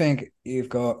if you think you've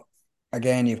got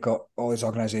all these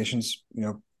organizations,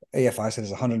 AFI said there's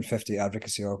 150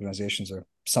 advocacy organizations or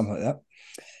something like that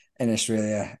in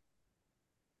Australia,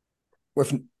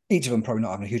 with each of them probably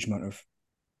not having a huge amount of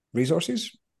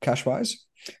resources, cash-wise.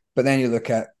 But then you look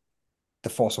at the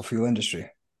fossil fuel industry,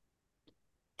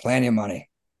 plenty of money,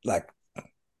 like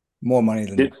more money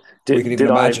than we could even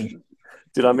imagine.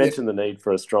 Did I mention the need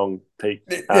for a strong peak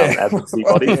advocacy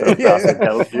body for grass-fed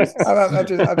cattle producers?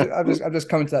 I'm just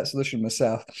coming to that solution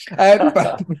myself.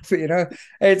 But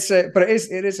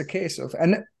it is a case of,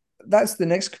 and that's the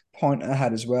next point I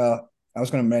had as well. I was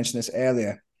going to mention this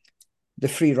earlier, the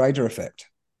free rider effect.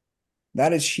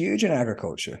 That is huge in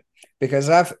agriculture, because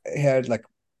I've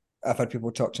had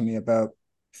people talk to me about,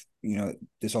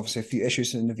 there's obviously a few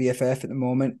issues in the VFF at the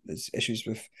moment. There's issues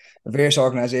with various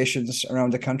organizations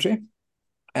around the country.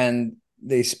 And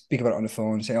they speak about it on the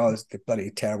phone and say, oh, this is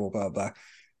bloody terrible, blah, blah.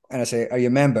 And I say, are you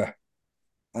a member?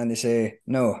 And they say,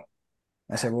 no.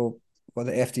 I say, well, what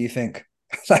the F do you think?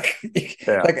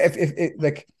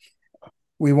 If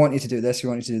we want you to do this, we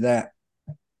want you to do that.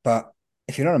 But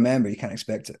if you're not a member, you can't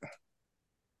expect it.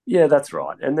 Yeah, that's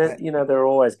right. And then, there are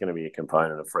always going to be a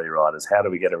component of free riders. How do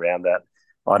we get around that?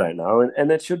 I don't know. And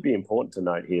it should be important to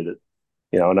note here that,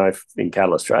 I know in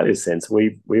Cattle Australia's sense,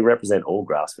 we represent all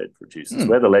grass-fed producers.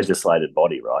 We're the legislated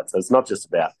body, right? So it's not just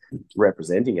about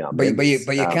representing our members.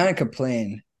 But you can't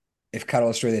complain if Cattle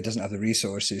Australia doesn't have the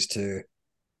resources to...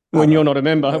 When you're not a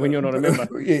member.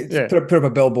 Put up a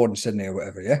billboard in Sydney or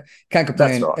whatever, yeah? Can't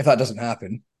complain if that doesn't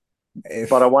happen.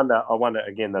 But I wonder,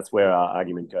 again, that's where our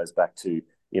argument goes back to,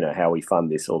 how we fund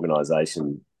this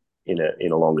organisation in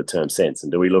a longer term sense.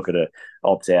 And do we look at an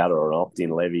opt-out or an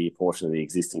opt-in levy, a portion of the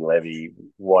existing levy,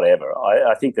 whatever?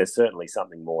 I think there's certainly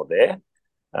something more there.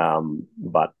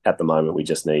 But at the moment, we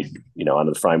just need,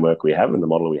 under the framework we have and the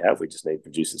model we have, we just need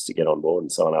producers to get on board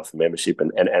and sign up for membership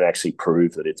and actually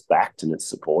prove that it's backed and it's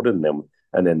supported,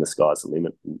 and then the sky's the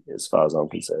limit as far as I'm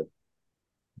concerned.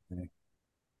 Okay.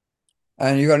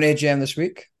 And you got an AGM this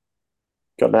week?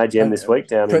 Got an AGM this week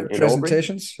down in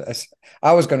presentations.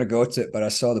 I was going to go to it, but I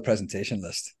saw the presentation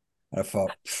list and I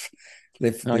thought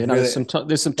there's some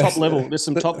top level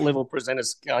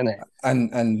presenters going there,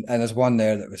 and there's one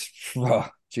there that was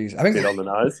geez, I think bit on the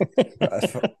nose.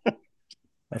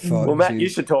 I thought, well, Matt, you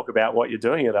should talk about what you're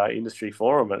doing at our industry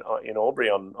forum in Albury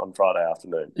on Friday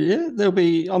afternoon. Yeah, there'll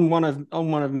be on one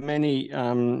of many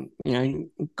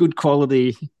good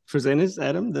quality presenters,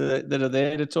 Adam, that are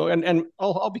there to talk, and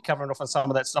I'll be covering off on some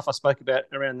of that stuff I spoke about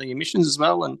around the emissions as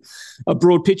well, and a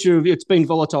broad picture of it's been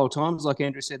volatile times, like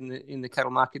Andrew said in the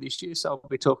cattle market this year. So I'll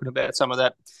be talking about some of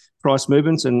that price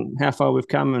movements and how far we've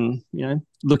come, and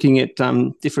looking at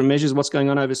different measures, what's going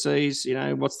on overseas,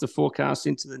 what's the forecast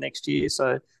into the next year.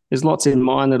 So there's lots in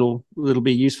mind that'll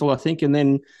be useful, I think, and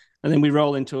then we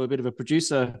roll into a bit of a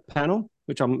producer panel,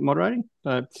 which I'm moderating.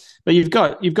 But you've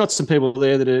got some people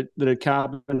there that are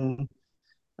carbon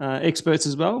experts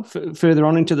as well further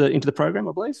on into the program,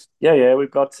 I believe. Yeah, we've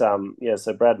got so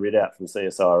Brad Ridout from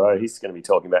CSIRO, he's going to be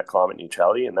talking about climate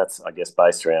neutrality, and that's, I guess,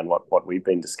 based around what we've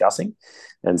been discussing,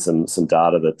 and some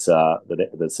data that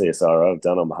CSIRO have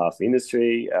done on behalf of the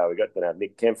industry. We're going to have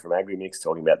Nick Kemp from AgriMix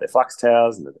talking about their flux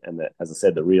towers and as I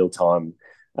said, the real time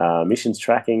emissions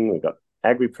tracking. We've got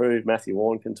AgriProve, Matthew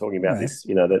Warnkin talking about this.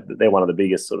 They're one of the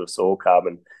biggest sort of soil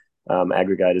carbon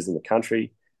aggregators in the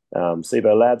country.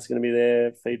 SIBO Lab's going to be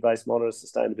there. Feed-based monitor,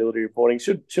 sustainability reporting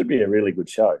should be a really good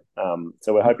show.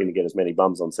 So we're hoping to get as many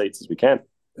bums on seats as we can.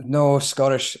 No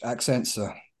Scottish accents,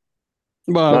 so.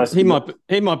 Well, he might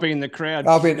be in the crowd.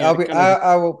 I'll be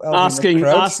asking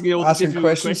all the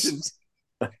difficult questions.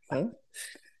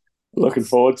 Looking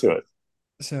forward to it.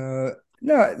 So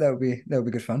no, that would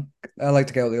be good fun. I like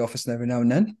to get out of the office every now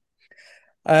and then.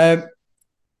 A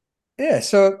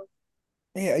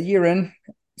year in,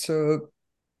 so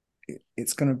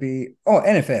it's going to be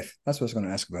NFF. That's what I was going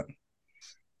to ask about.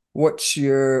 What's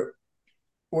your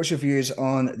views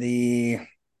on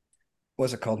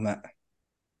what's it called, Matt?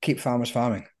 Keep farmers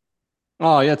farming.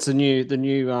 Oh yeah, it's the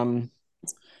new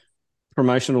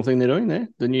promotional thing they're doing there.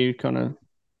 The new kind of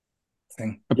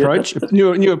thing approach,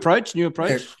 new approach.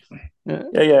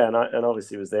 Yeah. And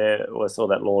obviously was there. I saw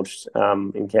that launched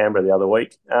in Canberra the other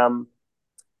week.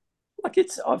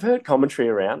 I've heard commentary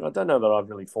around. I don't know that I've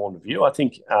really formed a view. I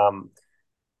think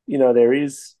there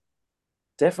is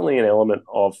definitely an element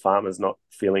of farmers not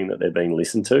feeling that they're being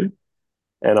listened to.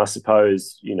 And I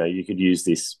suppose, you could use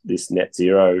this net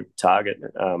zero target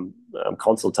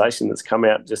consultation that's come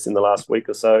out just in the last week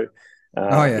or so.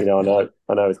 I know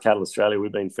with Cattle Australia,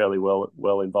 we've been fairly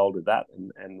well involved with that,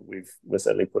 and we're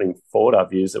certainly putting forward our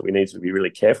views that we need to be really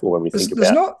careful when we think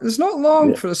about. There's not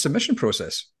long for the submission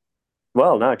process.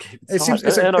 Well, no, it seems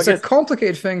it's a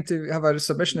complicated thing to have a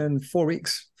submission in 4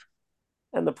 weeks.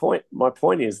 And my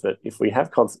point is that if we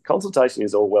have consultation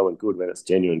is all well and good when it's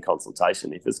genuine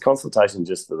consultation. If it's consultation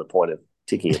just for the point of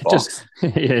ticking a box,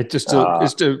 just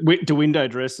to window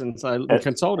dress and say we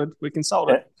consulted.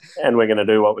 And we're going to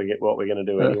do what we're going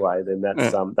to do anyway. Then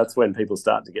that's when people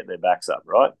start to get their backs up,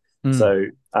 right? So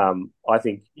I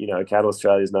think Cattle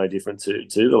Australia is no different to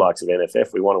the likes of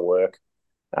NFF. We want to work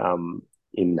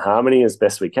in harmony as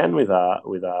best we can with our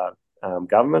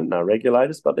government and our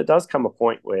regulators, but there does come a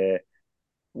point where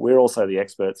we're also the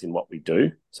experts in what we do.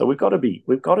 So we've got to be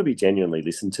genuinely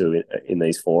listened to in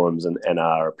these forums, and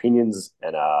our opinions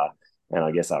and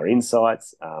I guess our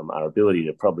insights, our ability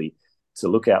to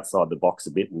look outside the box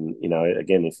a bit. And,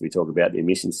 again, if we talk about the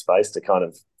emissions space, to kind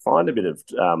of find a bit of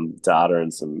data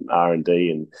and some R&D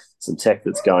and some tech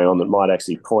that's going on that might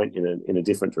actually point in a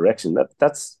different direction.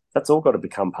 That's all got to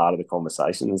become part of the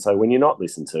conversation. And so when you're not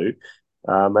listened to,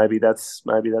 maybe that's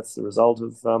the result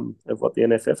of what the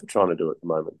NFF are trying to do at the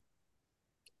moment.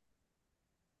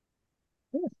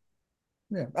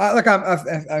 Yeah.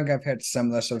 I've heard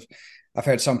similar sort of. I've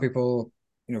heard some people,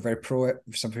 very pro it,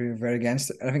 some people very against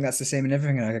it. And I think that's the same in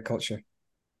everything in agriculture.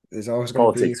 There's always going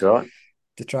politics, to be right?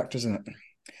 Detractors in it.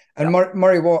 And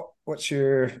Murray,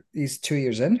 he's 2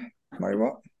 years in. Murray,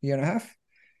 year and a half?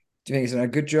 Do you think he's done a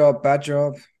good job, bad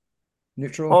job?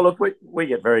 Neutral? Oh, look, we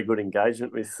get very good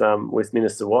engagement with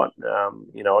Minister Watt. I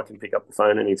can pick up the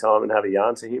phone anytime and have a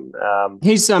yarn to him.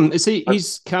 Is he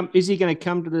going to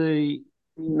come to the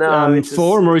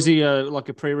forum, or is he like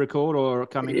a pre-record or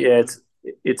coming? Yeah,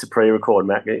 it's a pre-record,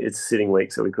 Matt. It's a sitting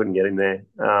week, so we couldn't get him there,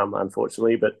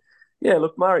 unfortunately. But yeah,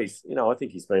 look, Murray's. I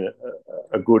think he's been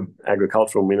a good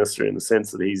agricultural minister in the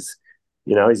sense that he's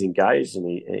engaged, and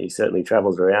he certainly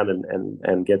travels around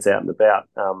and gets out and about.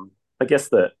 I guess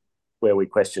where we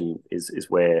question is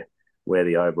where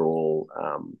the overall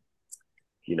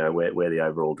where the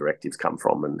overall directives come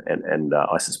from, and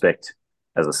I suspect,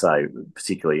 as I say,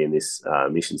 particularly in this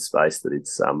emission space, that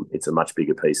it's a much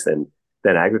bigger piece than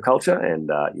agriculture,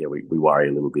 and we worry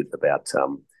a little bit about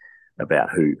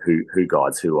who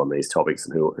guides who on these topics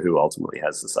and who ultimately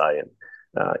has the say, and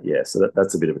so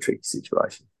that's a bit of a tricky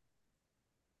situation.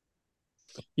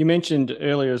 You mentioned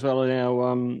earlier as well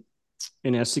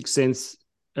in our Sixth Sense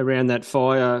around that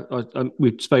fire.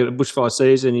 We spoke about bushfire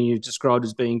season, and you described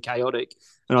as being chaotic.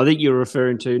 And I think you're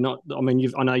referring to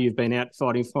I know you've been out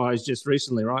fighting fires just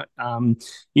recently, right?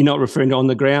 You're not referring to on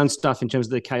the ground stuff in terms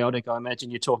of the chaotic. I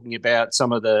imagine you're talking about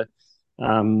some of the,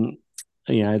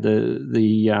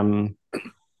 the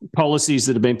policies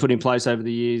that have been put in place over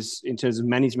the years in terms of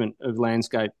management of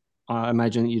landscape. I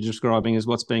imagine that you're describing as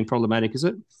what's being problematic, is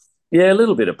it? Yeah, a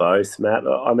little bit of both, Matt.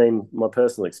 I mean, my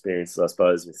personal experience, I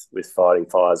suppose, with fighting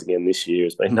fires again this year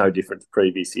has been no different to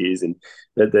previous years, and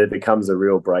there becomes a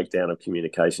real breakdown of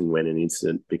communication when an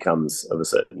incident becomes of a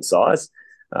certain size.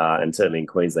 And certainly in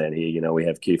Queensland here, we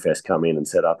have QFES come in and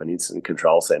set up an incident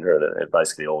control centre, and it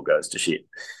basically all goes to shit.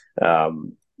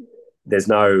 There's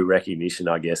no recognition,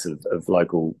 I guess, of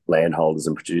local landholders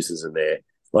and producers and their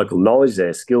local knowledge,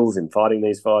 their skills in fighting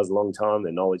these fires a long time,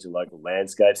 their knowledge of local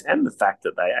landscapes, and the fact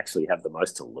that they actually have the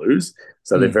most to lose.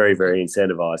 So they're very, very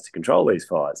incentivised to control these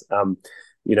fires.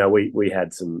 We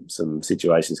had some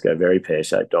situations go very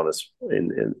pear-shaped on us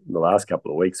in the last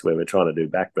couple of weeks where we're trying to do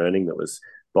back burning that was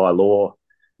by law,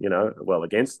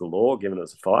 against the law, given it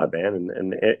was a fire ban.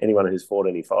 And anyone who's fought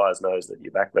any fires knows that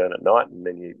you back burn at night and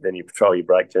then you patrol your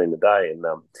break during the day. And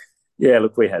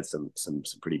we had some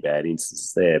pretty bad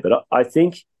instances there. But I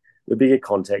think the bigger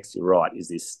context, you're right, is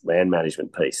this land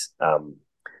management piece.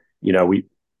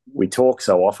 We talk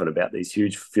so often about these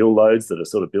huge fuel loads that are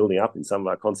sort of building up in some of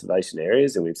our conservation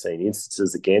areas, and we've seen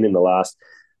instances again in the last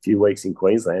few weeks in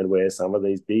Queensland where some of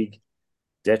these big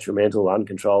detrimental,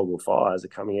 uncontrollable fires are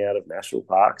coming out of national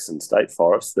parks and state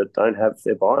forests that don't have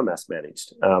their biomass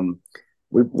managed.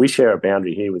 We share a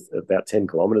boundary here with about 10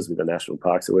 kilometres with the national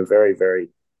park, so we're very, very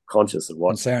conscious of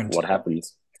what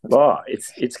happens.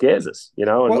 It scares us,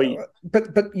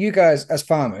 But you guys, as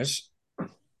farmers,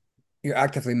 you're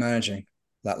actively managing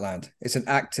that land. It's an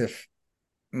active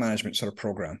management sort of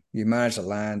program. You manage the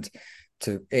land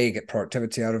to get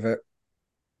productivity out of it,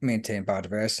 maintain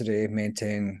biodiversity,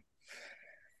 maintain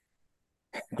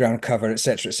ground cover,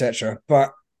 etc.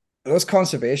 But those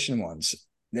conservation ones,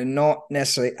 they're not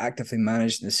necessarily actively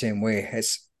managed in the same way.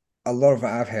 It's a lot of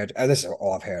what I've heard. This is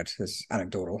all I've heard. This is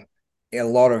anecdotal. A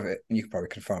lot of it, and you can probably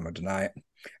confirm or deny it,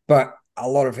 but a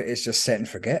lot of it is just set and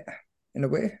forget in a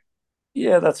way.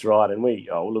 Yeah, that's right. And we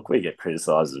get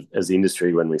criticised as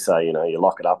industry when we say, you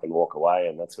lock it up and walk away,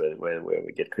 and that's where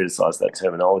we get criticised, that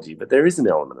terminology. But there is an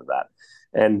element of that.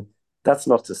 And that's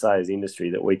not to say as industry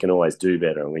that we can always do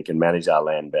better and we can manage our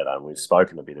land better. And we've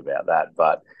spoken a bit about that.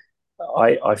 But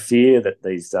I fear that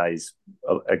these days,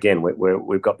 again,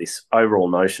 we've got this overall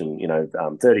notion,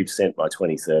 30% by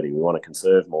 2030, we want to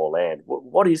conserve more land.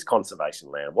 What is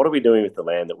conservation land? What are we doing with the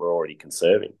land that we're already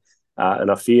conserving? And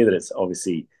I fear that it's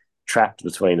obviously trapped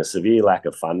between a severe lack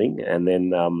of funding and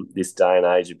then this day and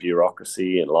age of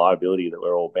bureaucracy and liability that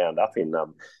we're all bound up in.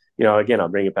 Again, I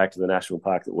bring it back to the national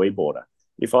park that we border.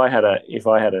 If I had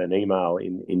an email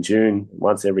in June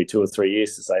once every 2 or 3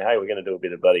 years to say, hey, we're going to do a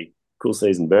bit of bloody cool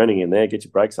season burning in there, get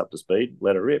your brakes up to speed,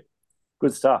 let it rip.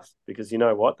 Good stuff, because you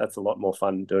know what? That's a lot more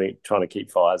fun trying to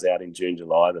keep fires out in June,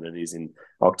 July than it is in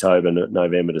October,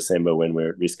 November, December, when we're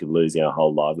at risk of losing our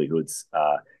whole livelihoods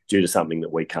due to something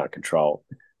that we can't control.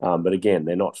 But again,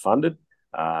 they're not funded,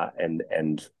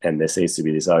 and there seems to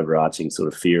be this overarching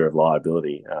sort of fear of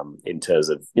liability in terms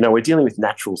of, we're dealing with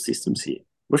natural systems here.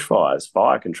 Bushfires,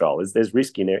 fire control. There's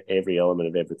risk in every element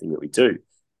of everything that we do,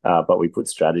 but we put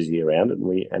strategy around it,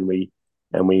 and we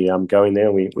go in there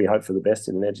and we hope for the best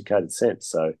in an educated sense.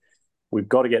 So we've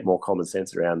got to get more common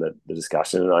sense around the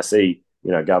discussion. And I see,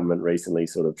 government recently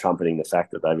sort of trumpeting the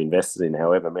fact that they've invested in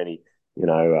however many,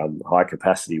 high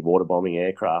capacity water bombing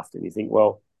aircraft. And you think,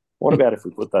 well, what about if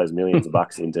we put those millions of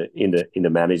bucks into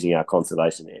managing our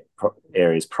conservation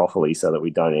areas properly, so that we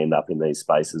don't end up in these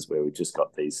spaces where we've just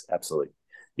got these absolute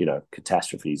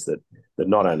catastrophes that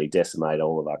not only decimate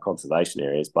all of our conservation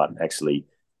areas, but actually,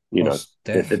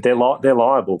 they're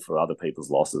liable for other people's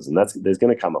losses. And there's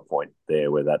going to come a point there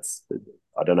where I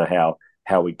don't know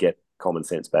how we get common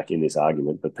sense back in this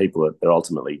argument, but they're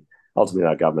ultimately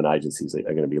our government agencies are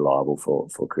going to be liable for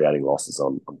creating losses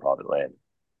on private land.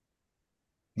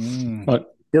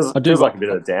 Feels like a bit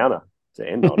of a downer to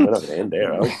end on. We're not going to end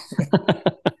there, are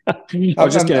we? I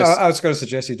was going to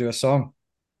suggest you do a song.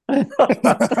 Yeah,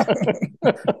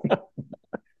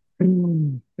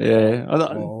 I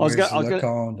was going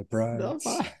on the bright.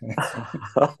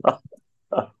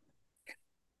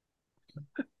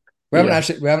 We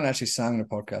haven't actually sang the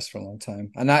podcast for a long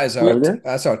time, and that's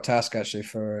our task actually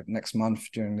for next month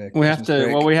during the. We have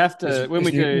to when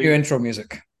we do new intro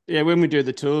music. Yeah, when we do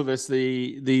the two of us,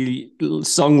 the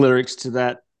song lyrics to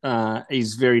that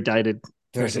is very dated.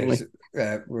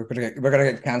 We're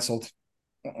gonna get cancelled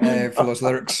for those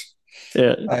lyrics.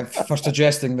 Yeah, for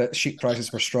suggesting that sheep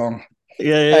prices were strong.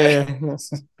 Yeah.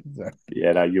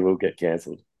 Yeah, no, you will get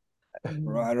cancelled.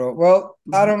 Right. Well,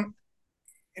 Adam,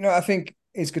 I think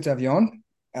it's good to have you on.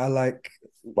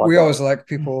 We always like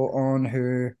people on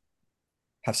who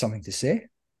have something to say,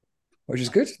 which is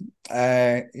good.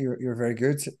 You're very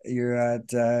good. You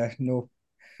had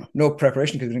no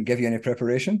preparation because we didn't give you any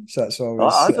preparation. So that's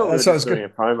always. I thought we were just doing a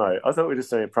promo. I thought we were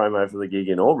just doing a promo for the gig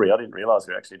in Albury. I didn't realise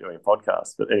we were actually doing a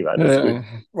podcast. But anyway,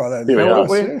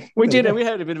 we did, and we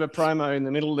had a bit of a promo in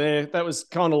the middle there. That was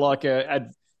kind of like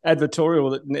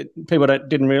advertorial that people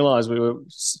didn't realise we were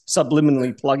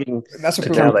subliminally plugging. That's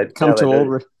what come to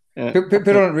all. Yeah.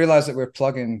 People don't realise that we're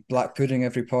plugging Black Pudding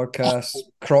every podcast,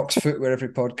 Crocs footwear every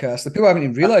podcast. The people haven't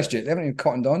even realised yet. They haven't even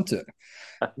cottoned on to it.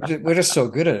 We're just so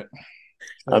good at it.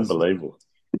 Unbelievable.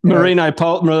 Merino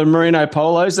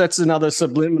polos. That's another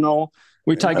subliminal.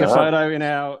 We take a photo in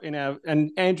our,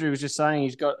 and Andrew was just saying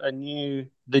he's got the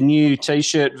new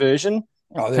T-shirt version.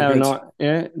 Oh, they're good.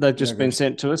 Yeah, they've just been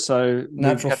sent to us. So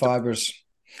natural fibers.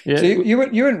 Yeah, so you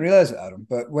wouldn't realize it, Adam,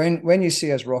 but when you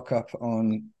see us rock up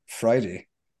on Friday,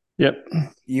 yep,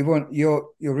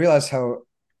 you'll realize how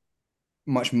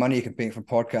much money you can make from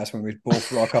podcasts when we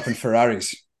both rock up in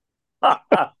Ferraris.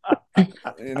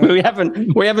 You know?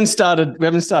 We haven't started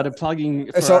plugging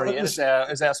Ferrari as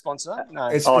our sponsor.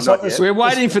 No, we're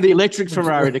waiting for the electric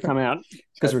Ferrari to come out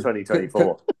because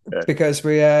 2024. Because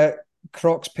we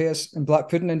Crocs pay us, and Black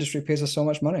Pudding industry pays us so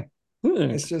much money.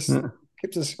 It's just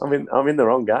keeps us. I'm in the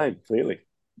wrong game, clearly.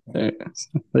 Yeah.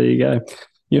 There you go.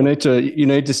 You need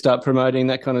to start promoting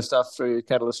that kind of stuff through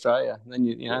Cattle Australia.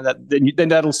 Then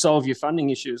that'll solve your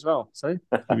funding issue as well. So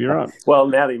you're right. Well,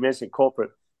 now that you mentioned corporate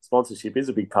sponsorship is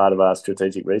a big part of our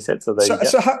strategic reset. So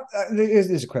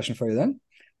here's a question for you then.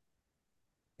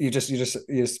 You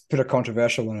just put a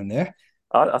controversial one in there.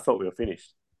 I thought we were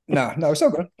finished. No, it's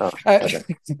all good. Oh, okay.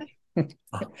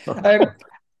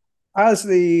 As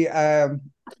an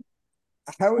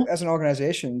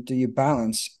organization do you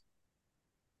balance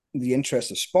the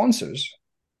interests of sponsors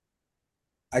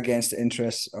against the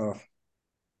interests of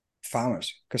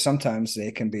farmers? Because sometimes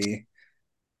they can be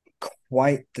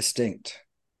quite distinct,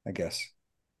 I guess.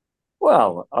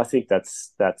 Well, I think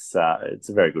that's it's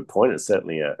a very good point. It's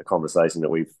certainly a conversation that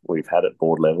we've had at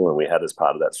board level, and we had as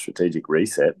part of that strategic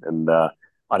reset. And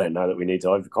I don't know that we need to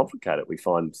overcomplicate it. We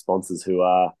find sponsors who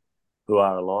are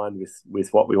aligned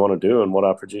with what we want to do and what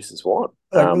our producers want.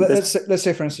 Let's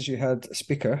say, for instance, you had a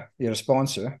speaker, you had a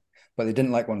sponsor, but they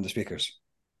didn't like one of the speakers,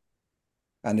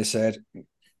 and they said,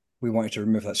 "We want you to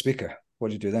remove that speaker." What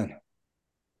do you do then?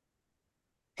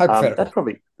 That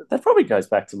probably goes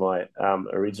back to my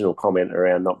original comment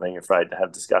around not being afraid to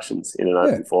have discussions in an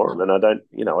open forum. And I don't.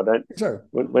 So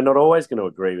we're not always going to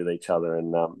agree with each other.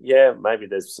 And maybe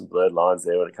there's some blurred lines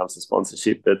there when it comes to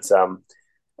sponsorship. But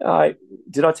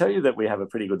did I tell you that we have a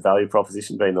pretty good value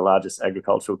proposition, being the largest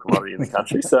agricultural commodity in the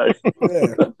country? So,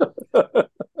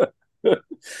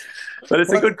 but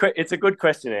it's a good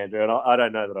question, Andrew. And I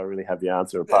don't know that I really have the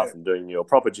answer apart from doing your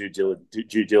proper due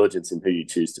diligence in who you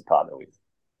choose to partner with.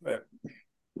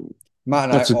 Matt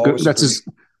and That's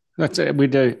we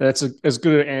do. That's as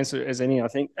good an answer as any, I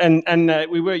think. And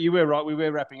you were right. We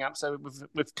were wrapping up, so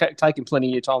we've taken plenty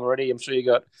of your time already. I'm sure you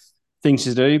got things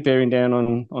to do, bearing down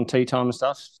on tea time and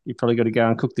stuff. You probably got to go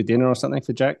and cook the dinner or something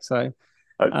for Jack. So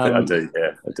I do.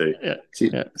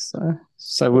 Yeah.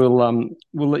 So we'll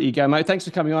let you go, mate. Thanks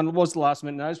for coming on. It was the last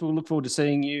minute notes. We'll look forward to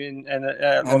seeing you and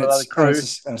a lot of other crew. And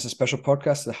it's a special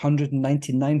podcast, the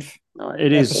 199th.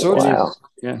 It is. Episode. Wow.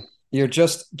 Yeah. You're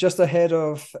just ahead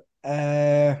of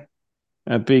a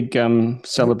big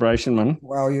celebration one.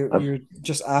 Wow, you're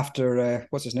just after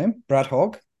what's his name? Brad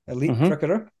Hogg, elite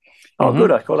cricketer. Oh,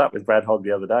 good. I caught up with Brad Hogg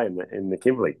the other day in the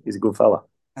Kimberley. He's a good fella.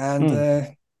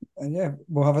 And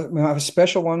we'll have a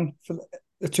special one for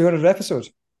the 200th episode.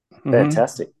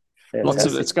 Fantastic. Lots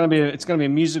of it's going to be a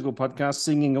musical podcast,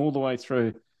 singing all the way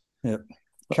through. Yep.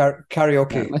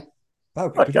 Karaoke. I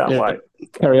can't wait.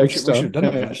 Karaoke we should have done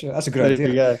it. Actually. That's a good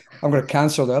idea. I'm going to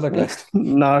cancel the other guest.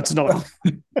 No, it's not.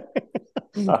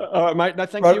 All right, mate. No,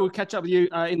 thank you. We'll catch up with you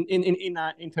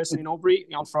in person in Albury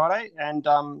on Friday, and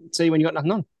see you when you got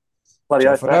nothing on. Bloody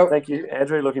oath, mate. Thank you,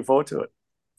 Andrew. Looking forward to it.